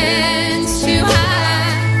mountain's too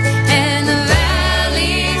high and the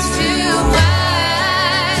valley's too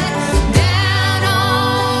wide. Down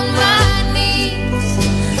on my knees,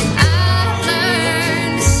 I've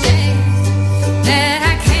learned to say that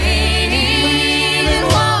I can't even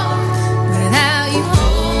walk without you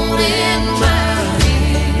holding my hand.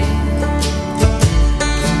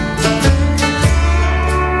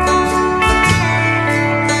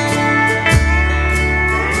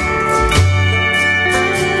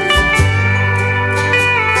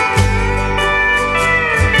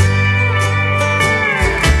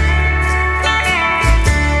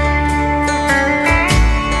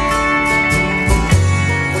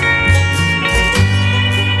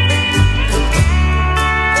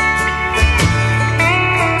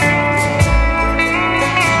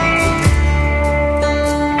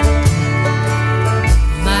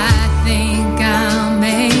 I think I'll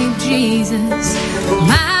make Jesus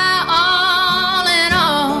my all in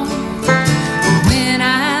all. When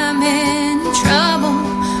I'm in trouble,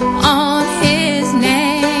 on His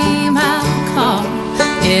name I'll call.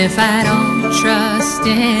 If I don't trust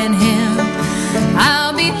in